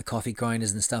learning about the coffee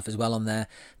grinders and stuff as well on there.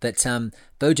 But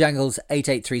Bojangles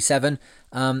 8837,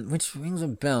 which rings a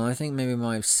bell. I think maybe we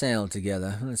might have sailed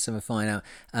together. Let's have a find out.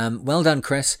 Well done,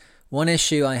 Chris. One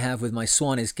issue I have with my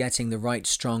Swan is getting the right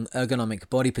strong ergonomic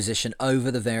body position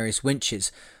over the various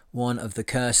winches. One of the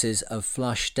curses of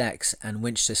flush decks and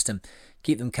winch system.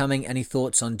 Keep them coming. Any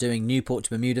thoughts on doing Newport to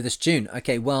Bermuda this June?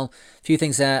 Okay, well, a few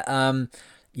things there.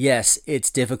 Yes, it's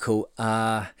difficult.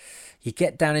 You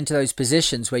get down into those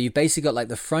positions where you basically got like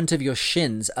the front of your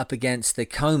shins up against the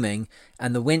coaming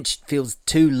and the winch feels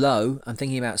too low. I'm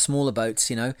thinking about smaller boats,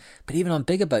 but even on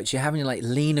bigger boats, you're having to like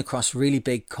lean across really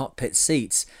big cockpit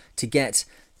seats to get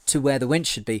to where the winch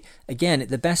should be. Again,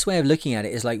 the best way of looking at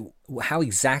it is like, how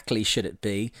exactly should it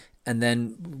be? And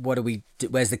then what do we do?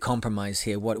 Where's the compromise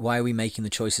here? Why are we making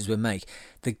the choices we make?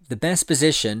 The best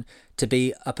position to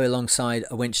be up alongside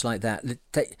a winch like that,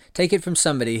 take it from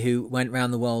somebody who went around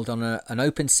the world on an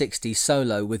open 60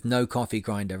 solo with no coffee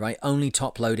grinder, right? Only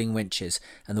top loading winches.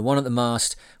 And the one at the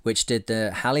mast, which did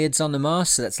the halyards on the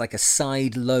mast, so that's like a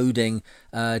side loading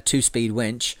 2-speed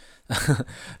winch.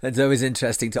 It's always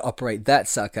interesting to operate that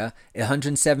sucker.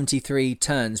 173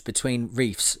 turns between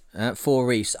reefs, 4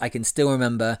 reefs. I can still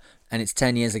remember, and it's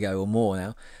 10 years ago or more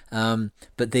now.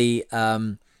 But the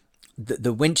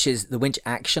winch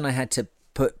action I had to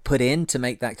put in to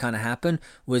make that kind of happen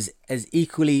was as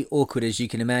equally awkward as you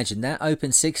can imagine. That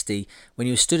open 60, when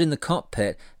you stood in the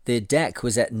cockpit, the deck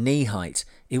was at knee height.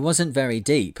 It wasn't very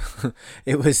deep.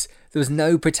 There was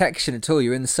no protection at all.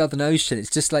 You're in the Southern Ocean.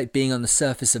 It's just like being on the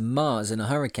surface of Mars in a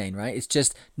hurricane, right? It's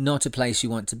just not a place you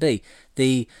want to be.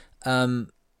 The thing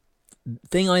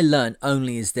I learned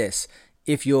only is this: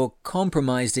 if you're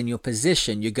compromised in your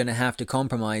position, you're going to have to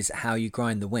compromise how you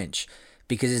grind the winch,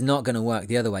 because it's not going to work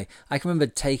the other way. I can remember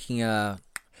taking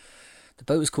the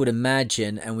boat was called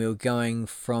Imagine, and we went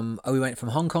from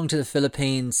Hong Kong to the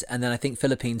Philippines, and then I think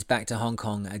Philippines back to Hong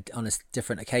Kong on a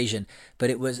different occasion. But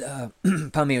it was,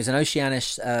 pardon me, it was an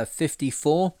Oceanus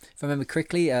 54, if I remember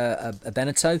correctly, a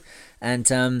Beneteau,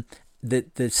 and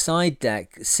the side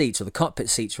deck seats, or the cockpit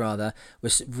seats rather,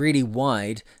 was really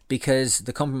wide, because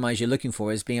the compromise you're looking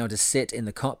for is being able to sit in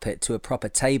the cockpit to a proper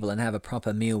table and have a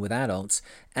proper meal with adults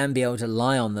and be able to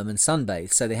lie on them and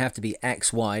sunbathe. So they have to be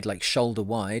X wide, like shoulder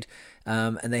wide,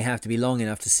 and they have to be long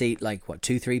enough to seat like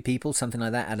 2-3 people, something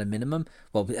like that at a minimum.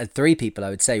 Well, at 3 people I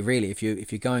would say, really, if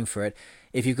you're going for it.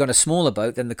 If you've got a smaller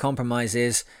boat, then the compromise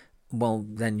is, well,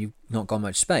 then you've not got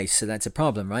much space, so that's a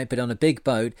problem, right? But on a big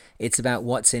boat, it's about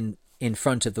what's in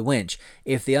front of the winch.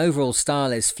 If the overall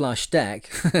style is flush deck,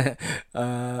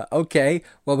 okay,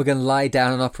 well, we're going to lie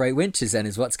down and operate winches then,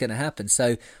 is what's going to happen.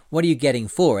 So what are you getting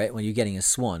for it? Well, you're getting a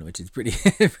Swan, which is pretty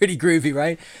pretty groovy,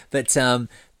 right? But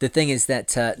the thing is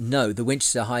that no, the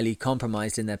winches are highly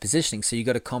compromised in their positioning, so you've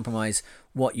got to compromise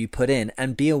what you put in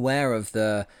and be aware of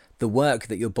the work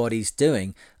that your body's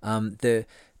doing. The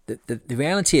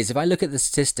reality is, if I look at the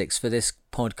statistics for this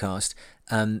podcast,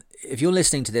 if you're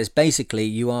listening to this, basically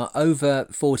you are over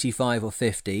 45 or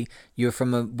 50, you're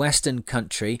from a Western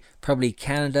country, probably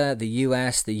Canada, the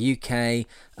US, the UK,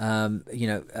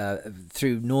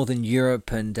 through Northern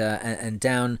Europe and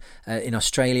down in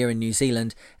Australia and New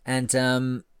Zealand. And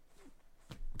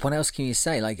what else can you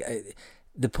say?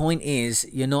 The point is,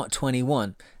 you're not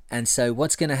 21. And so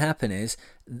what's going to happen is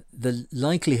the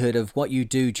likelihood of what you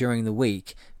do during the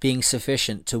week being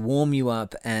sufficient to warm you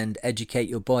up and educate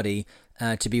your body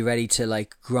to be ready to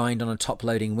grind on a top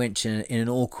loading winch in an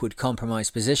awkward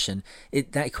compromised position,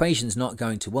 that equation's not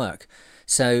going to work.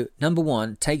 So number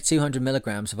one, take 200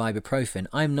 milligrams of ibuprofen.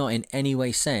 I'm not in any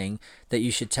way saying that you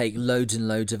should take loads and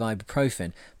loads of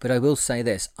ibuprofen, but I will say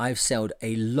this: I've sailed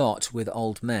a lot with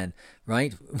old men,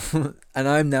 right? And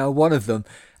I'm now one of them.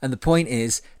 And the point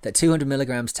is that 200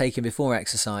 milligrams taken before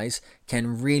exercise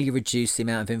can really reduce the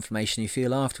amount of inflammation you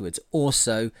feel afterwards.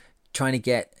 Also, trying to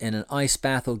get in an ice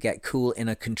bath or get cool in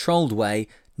a controlled way,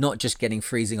 not just getting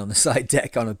freezing on the side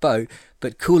deck on a boat,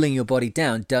 but cooling your body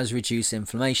down does reduce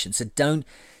inflammation. So don't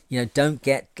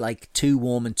get too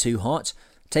warm and too hot.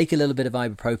 Take a little bit of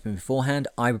ibuprofen beforehand.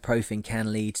 Ibuprofen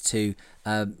can lead to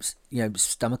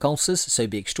stomach ulcers, so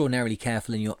be extraordinarily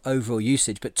careful in your overall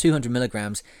usage. But 200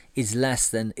 milligrams is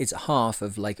it's half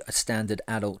of a standard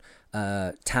adult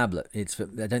tablet. I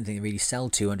don't think they really sell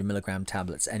 200 milligram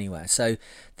tablets anywhere. So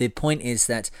the point is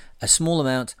that a small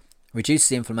amount reduces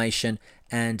the inflammation,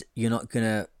 and you're not going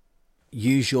to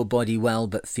use your body well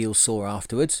but feel sore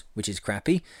afterwards, which is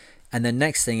crappy. And the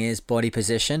next thing is body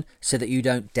position, so that you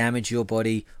don't damage your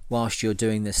body whilst you're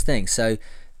doing this thing. So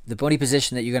The body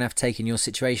position that you're going to have to take in your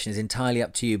situation is entirely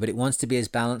up to you, but it wants to be as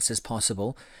balanced as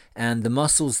possible. And the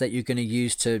muscles that you're going to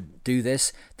use to do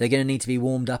this, they're going to need to be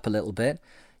warmed up a little bit.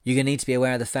 You're going to need to be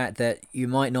aware of the fact that you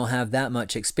might not have that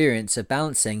much experience of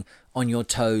balancing on your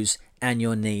toes and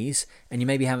your knees, and you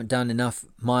maybe haven't done enough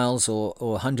miles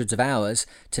or hundreds of hours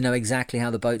to know exactly how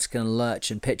the boat's going to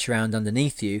lurch and pitch around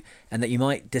underneath you, and that you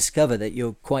might discover that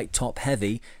you're quite top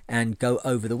heavy and go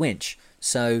over the winch.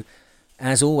 So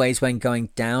as always, when going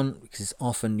down, because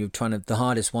often you're the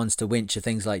hardest ones to winch are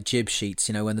things like jib sheets,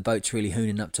 when the boat's really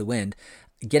hooning up to wind.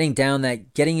 Getting down there,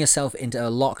 getting yourself into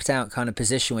a locked out kind of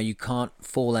position where you can't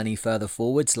fall any further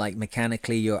forwards, like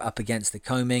mechanically you're up against the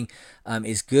coaming,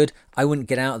 is good. I wouldn't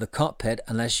get out of the cockpit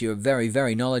unless you're very,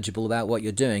 very knowledgeable about what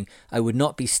you're doing. I would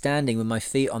not be standing with my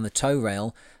feet on the tow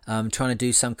rail, trying to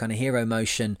do some kind of hero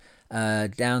motion,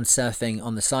 down surfing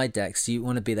on the side decks. You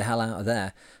want to be the hell out of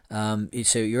there.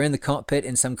 So you're in the cockpit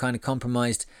in some kind of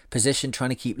compromised position, trying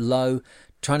to keep low,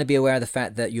 trying to be aware of the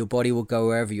fact that your body will go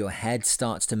wherever your head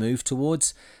starts to move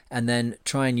towards, and then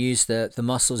try and use the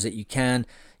muscles that you can,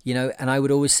 and I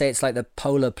would always say it's like the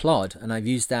polar plod, and I've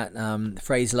used that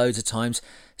phrase loads of times.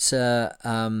 Sir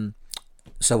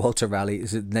Walter Raleigh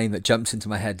is a name that jumps into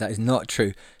my head. That is not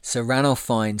true. Sir Ranulph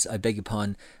Fiennes, I beg your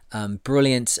pardon,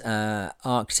 brilliant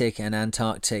Arctic and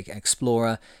Antarctic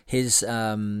explorer. His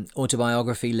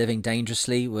autobiography, Living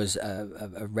Dangerously, was I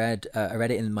read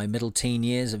it in my middle teen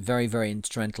years. A very, very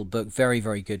instrumental book, very,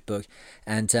 very good book.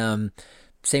 And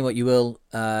say what you will,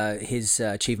 his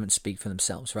achievements speak for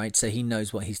themselves, right? So he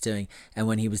knows what he's doing. And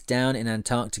when he was down in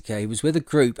Antarctica, he was with a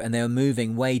group and they were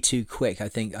moving way too quick. I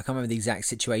can't remember the exact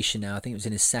situation now. I think it was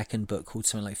in his second book called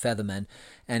something like Feathermen.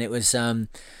 And it was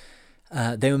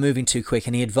they were moving too quick,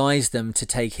 and he advised them to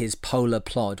take his polar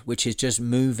plod, which is just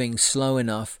moving slow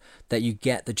enough that you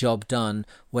get the job done,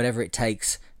 whatever it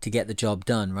takes to get the job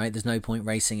done, right? There's no point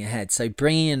racing ahead. So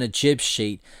bringing in a jib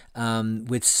sheet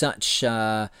with such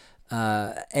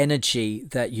energy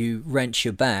that you wrench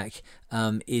your back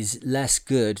is less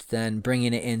good than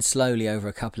bringing it in slowly over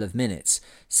a couple of minutes.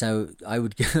 So I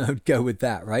would go with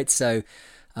that, right? So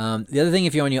the other thing,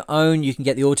 if you're on your own, you can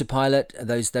get the autopilot.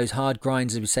 Those hard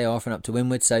grinds, as we say, are often up to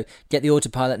windward. So get the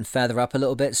autopilot and feather up a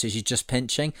little bit, so you're just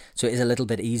pinching. So it is a little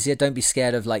bit easier. Don't be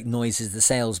scared of like noises the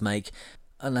sails make,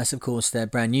 unless of course they're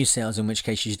brand new sails, in which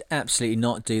case you should absolutely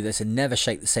not do this and never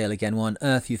shake the sail again. What on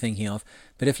earth are you thinking of?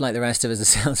 But if, like the rest of us, the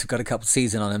sails have got a couple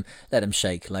season on them, let them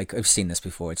shake. Like, I've seen this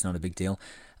before. It's not a big deal.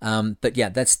 But yeah,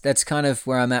 that's kind of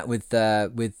where I'm at with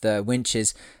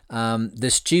winches. The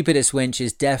stupidest winch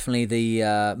is definitely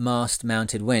the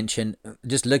mast-mounted winch. And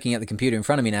just looking at the computer in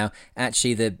front of me now,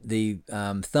 actually the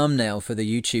thumbnail for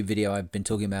the YouTube video I've been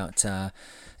talking about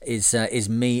is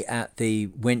me at the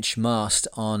winch mast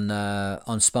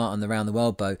on Spartan, the round the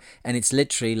world boat, and it's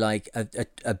literally like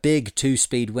a big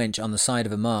 2-speed winch on the side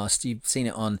of a mast. You've seen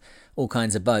it on all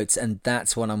kinds of boats, and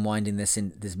that's what I'm winding this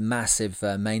massive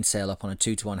mainsail up on a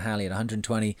 2-to-1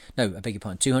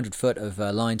 halyard, 200 foot of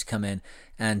line to come in,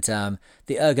 and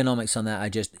the ergonomics on that are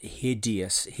just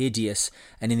hideous.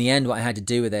 And in the end, what I had to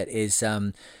do with it is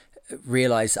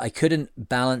realized I couldn't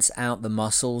balance out the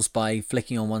muscles by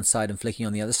flicking on one side and flicking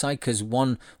on the other side, because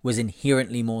one was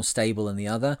inherently more stable than the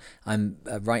other. I'm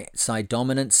right side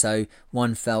dominant, so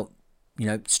one felt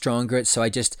stronger. So I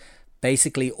just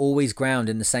basically always ground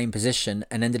in the same position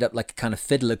and ended up like a kind of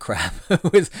fiddler crab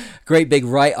with a great big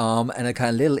right arm and a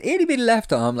kind of little itty bitty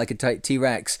left arm like a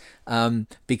T-Rex,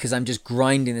 because I'm just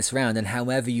grinding this around. And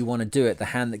however you want to do it, the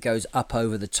hand that goes up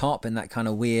over the top in that kind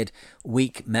of weird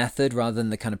weak method, rather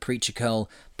than the kind of preacher curl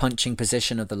punching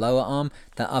position of the lower arm,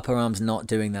 that upper arm's not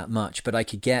doing that much. But I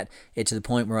could get it to the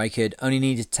point where I could only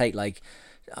need to take like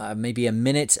maybe a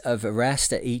minute of a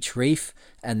rest at each reef,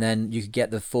 and then you could get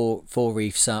the four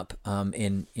reefs up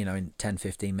in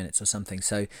 10-15 minutes or something.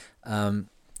 So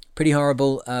pretty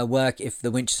horrible work if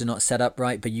the winches are not set up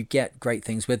right, but you get great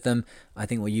things with them. I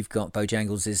think what you've got,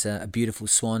 Bojangles, is a beautiful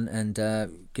swan, and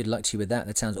good luck to you with that.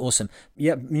 That sounds awesome.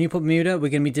 Yep, Newport Bermuda, we're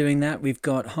going to be doing that. We've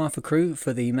got half a crew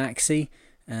for the Maxi,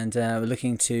 and we're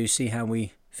looking to see how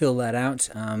we fill that out.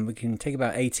 We can take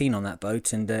about 18 on that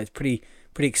boat, and it's pretty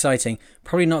exciting.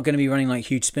 Probably not going to be running like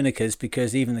huge spinnakers,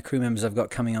 because even the crew members I've got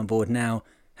coming on board now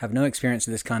have no experience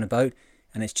with this kind of boat,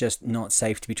 and it's just not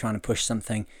safe to be trying to push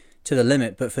something to the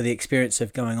limit. But for the experience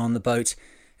of going on the boat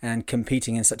and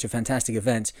competing in such a fantastic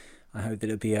event, I hope that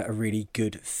it'll be a really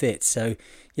good fit. So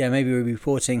yeah, maybe we'll be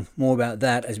reporting more about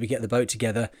that as we get the boat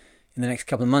together in the next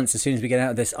couple of months, as soon as we get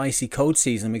out of this icy cold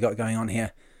season we got going on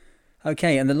here.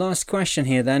 Okay, and the last question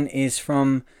here then is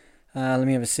from let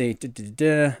me have a see.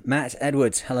 Matt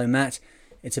Edwards. Hello, Matt.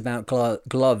 It's about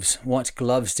gloves. What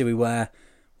gloves do we wear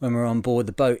when we're on board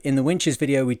the boat. In the winches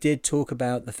video, we did talk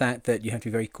about the fact that you have to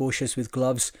be very cautious with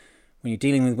gloves. When you're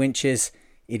dealing with winches,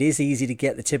 it is easy to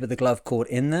get the tip of the glove caught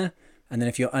in there. And then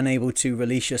if you're unable to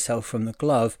release yourself from the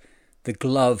glove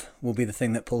will be the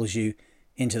thing that pulls you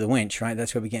into the winch, right?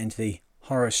 That's where we get into the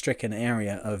horror-stricken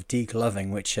area of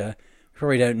degloving, which we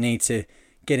probably don't need to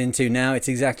get into now. It's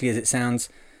exactly as it sounds.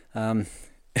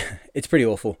 It's pretty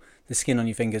awful. The skin on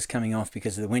your fingers coming off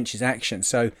because of the winch's action.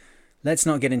 So let's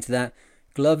not get into that.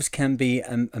 Gloves can be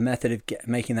a method of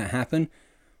making that happen.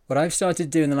 What I've started to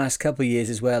do in the last couple of years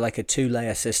is wear like a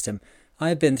 2-layer system.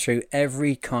 I've been through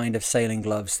every kind of sailing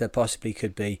gloves there possibly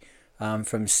could be,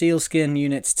 from sealskin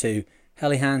units to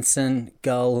Helly Hansen,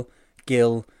 Gull,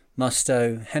 Gill,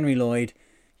 Musto, Henry Lloyd,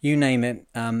 you name it.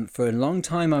 For a long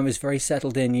time I was very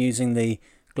settled in using the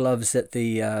gloves that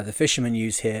the fishermen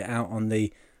use here out on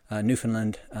the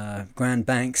Newfoundland Grand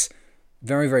Banks.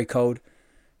 Very, very cold,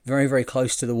 very, very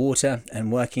close to the water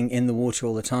and working in the water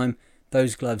all the time.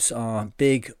 Those gloves are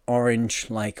big, orange,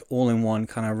 like all-in-one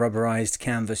kind of rubberized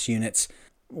canvas units,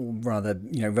 or rather,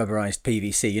 rubberized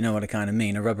PVC. You know what I kind of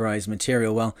mean, a rubberized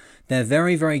material. Well, they're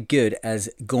very, very good as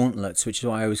gauntlets, which is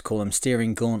why I always call them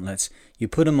steering gauntlets. You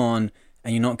put them on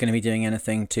and you're not going to be doing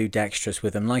anything too dexterous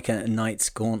with them. Like a knight's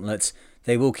gauntlets,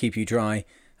 they will keep you dry.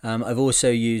 I've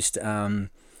also used kind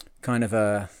of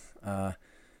a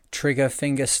trigger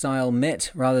finger style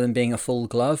mitt rather than being a full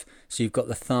glove, so you've got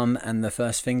the thumb and the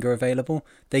first finger available.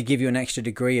 They give you an extra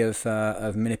degree of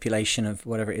manipulation of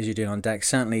whatever it is you're doing on deck,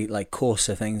 certainly like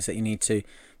coarser things that you need to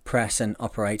press and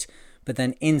operate. But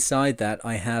then inside that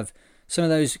I have some of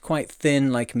those quite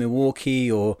thin, like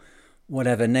Milwaukee or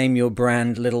whatever, name your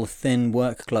brand, little thin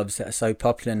work gloves that are so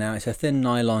popular now. It's a thin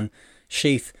nylon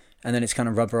sheath and then it's kind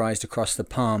of rubberized across the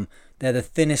palm. They're the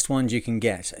thinnest ones you can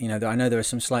get. I know there are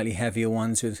some slightly heavier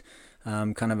ones with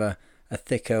kind of a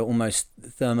thicker, almost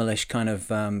thermalish kind of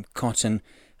cotton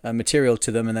material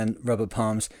to them, and then rubber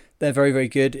palms. They're very, very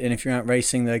good, and if you're out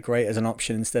racing, they're great as an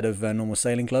option instead of normal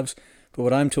sailing gloves. But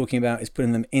what I'm talking about is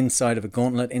putting them inside of a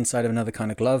gauntlet, inside of another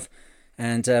kind of glove.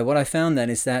 And what I found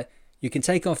then is that you can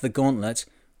take off the gauntlet,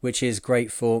 which is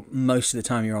great for most of the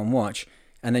time you're on watch,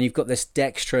 and then you've got this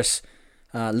dexterous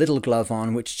little glove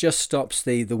on, which just stops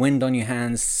the wind on your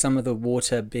hands, some of the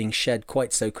water being shed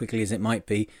quite so quickly as it might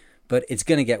be, but it's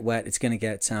going to get wet, it's going to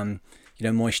get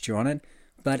moisture on it,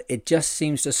 but it just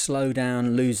seems to slow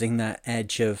down losing that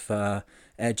edge of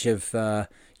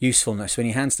usefulness. When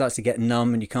your hand starts to get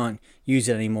numb and you can't use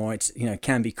it anymore, it's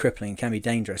can be crippling, can be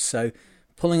dangerous. So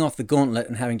pulling off the gauntlet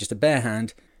and having just a bare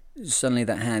hand, suddenly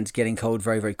that hand's getting cold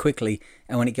very, very quickly,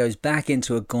 and when it goes back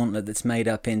into a gauntlet that's made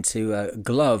up into a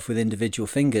glove with individual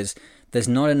fingers, there's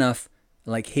not enough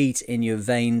like heat in your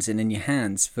veins and in your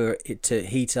hands for it to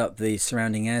heat up the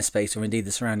surrounding airspace or indeed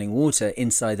the surrounding water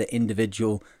inside the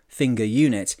individual finger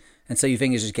unit, and so your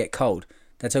fingers just get cold.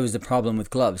 That's always the problem with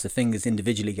gloves, the fingers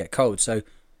individually get cold. So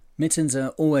mittens are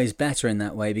always better in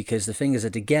that way because the fingers are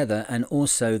together, and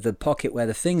also the pocket where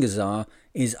the fingers are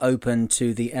is open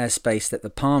to the airspace that the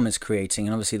palm is creating,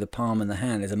 and obviously the palm and the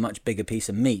hand is a much bigger piece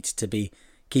of meat to be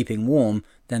keeping warm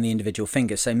than the individual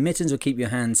fingers. So mittens will keep your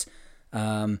hands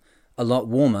a lot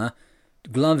warmer.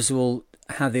 Gloves will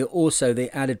have the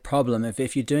added problem of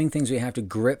if you're doing things where you have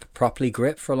to properly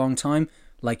grip for a long time,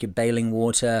 like you're bailing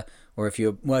water, or if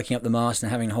you're working up the mast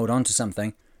and having to hold on to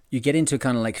something, you get into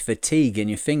kind of like fatigue in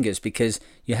your fingers because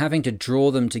you're having to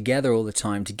draw them together all the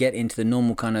time to get into the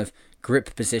normal kind of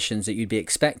grip positions that you'd be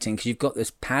expecting, because you've got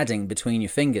this padding between your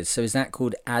fingers. So is that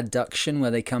called adduction,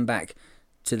 where they come back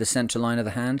to the central line of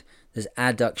the hand? There's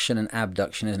adduction and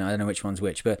abduction, isn't it? I don't know which one's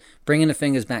which, but bringing the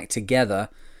fingers back together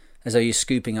as though you're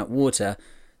scooping up water,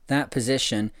 that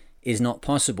position is not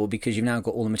possible because you've now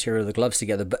got all the material of the gloves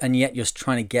together, and yet you're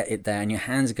trying to get it there and your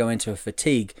hands go into a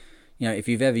fatigue. If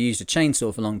you've ever used a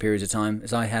chainsaw for long periods of time,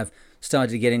 as I have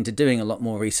started to get into doing a lot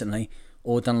more recently,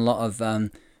 or done a lot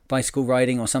of bicycle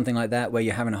riding or something like that where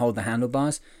you're having to hold the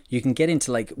handlebars, you can get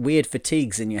into like weird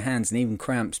fatigues in your hands and even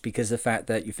cramps because of the fact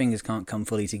that your fingers can't come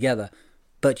fully together.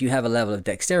 But you have a level of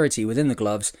dexterity within the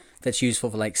gloves that's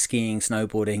useful for like skiing,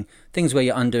 snowboarding, things where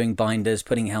you're undoing binders,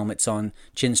 putting helmets on,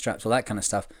 chin straps, all that kind of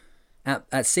stuff.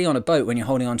 At sea on a boat, when you're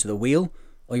holding onto the wheel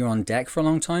or you're on deck for a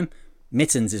long time,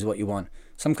 mittens is what you want.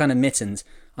 Some kind of mittens.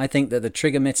 I think that the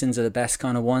trigger mittens are the best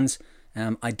kind of ones.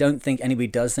 I don't think anybody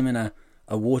does them in a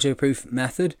waterproof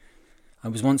method. I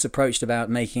was once approached about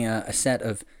making a set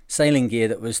of sailing gear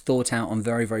that was thought out on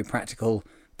very, very practical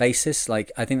basis.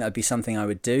 Like, I think that would be something I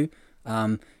would do.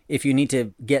 If you need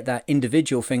to get that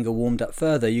individual finger warmed up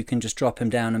further, you can just drop him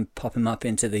down and pop him up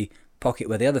into the pocket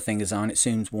where the other fingers are, and it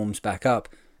soon warms back up.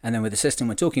 And then with the system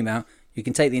we're talking about, you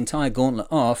can take the entire gauntlet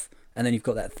off, and then you've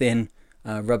got that thin,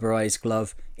 rubberized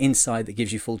glove inside that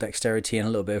gives you full dexterity and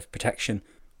a little bit of protection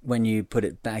when you put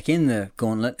it back in the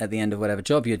gauntlet at the end of whatever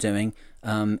job you're doing.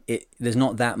 There's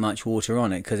not that much water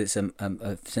on it because it's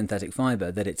a synthetic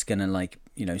fiber that it's going to, like,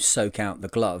 soak out the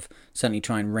glove. Certainly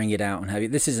try and wring it out and have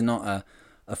it. This is not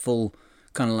a full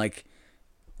kind of like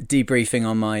debriefing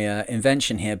on my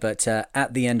invention here, but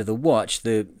at the end of the watch,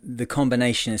 the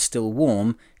combination is still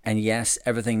warm, and yes,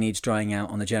 everything needs drying out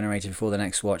on the generator before the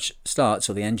next watch starts,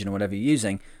 or the engine, or whatever you're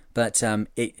using. But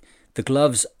the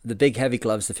gloves, the big heavy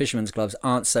gloves, the fisherman's gloves,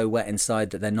 aren't so wet inside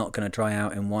that they're not going to dry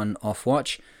out in one off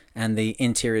watch, and the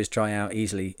interiors dry out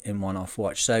easily in one off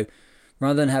watch. So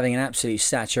rather than having an absolutely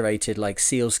saturated like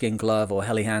sealskin glove or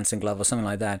Helly Hansen glove or something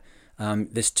like that,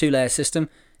 this 2-layer system.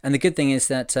 And the good thing is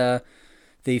that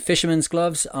the fisherman's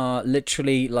gloves are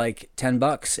literally like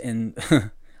 $10 in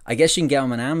I guess you can get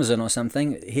them on Amazon or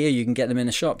something. Here you can get them in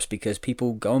the shops because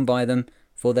people go and buy them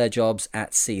for their jobs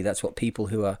at sea. That's what people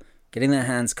who are getting their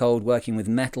hands cold, working with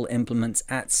metal implements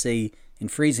at sea in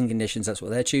freezing conditions, that's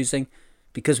what they're choosing.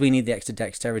 Because we need the extra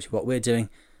dexterity, what we're doing,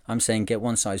 I'm saying get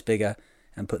one size bigger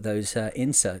and put those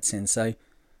inserts in. So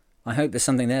I hope there's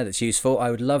something there that's useful.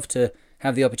 I would love to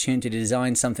have the opportunity to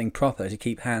design something proper to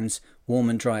keep hands warm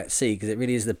and dry at sea, because it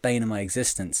really is the bane of my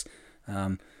existence,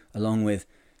 along with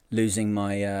losing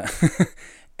my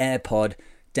AirPod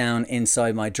down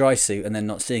inside my dry suit and then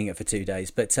not seeing it for 2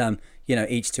 days. But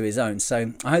each to his own.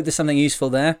 So I hope there's something useful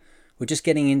there. We're just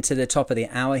getting into the top of the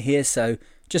hour here, so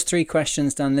just 3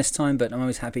 questions done this time, but I'm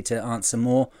always happy to answer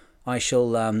more. I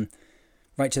shall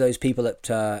write to those people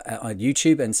at on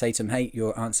YouTube and say to them, hey,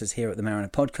 your answer's here at the Mariner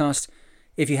Podcast.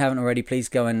 If you haven't already, please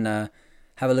go and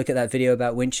have a look at that video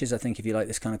about winches. I think if you like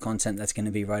this kind of content, that's going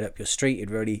to be right up your street.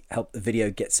 It'd really help the video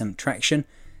get some traction.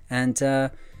 And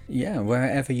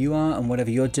wherever you are and whatever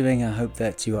you're doing, I hope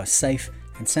that you are safe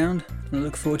and sound. And I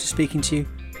look forward to speaking to you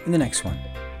in the next one.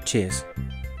 Cheers.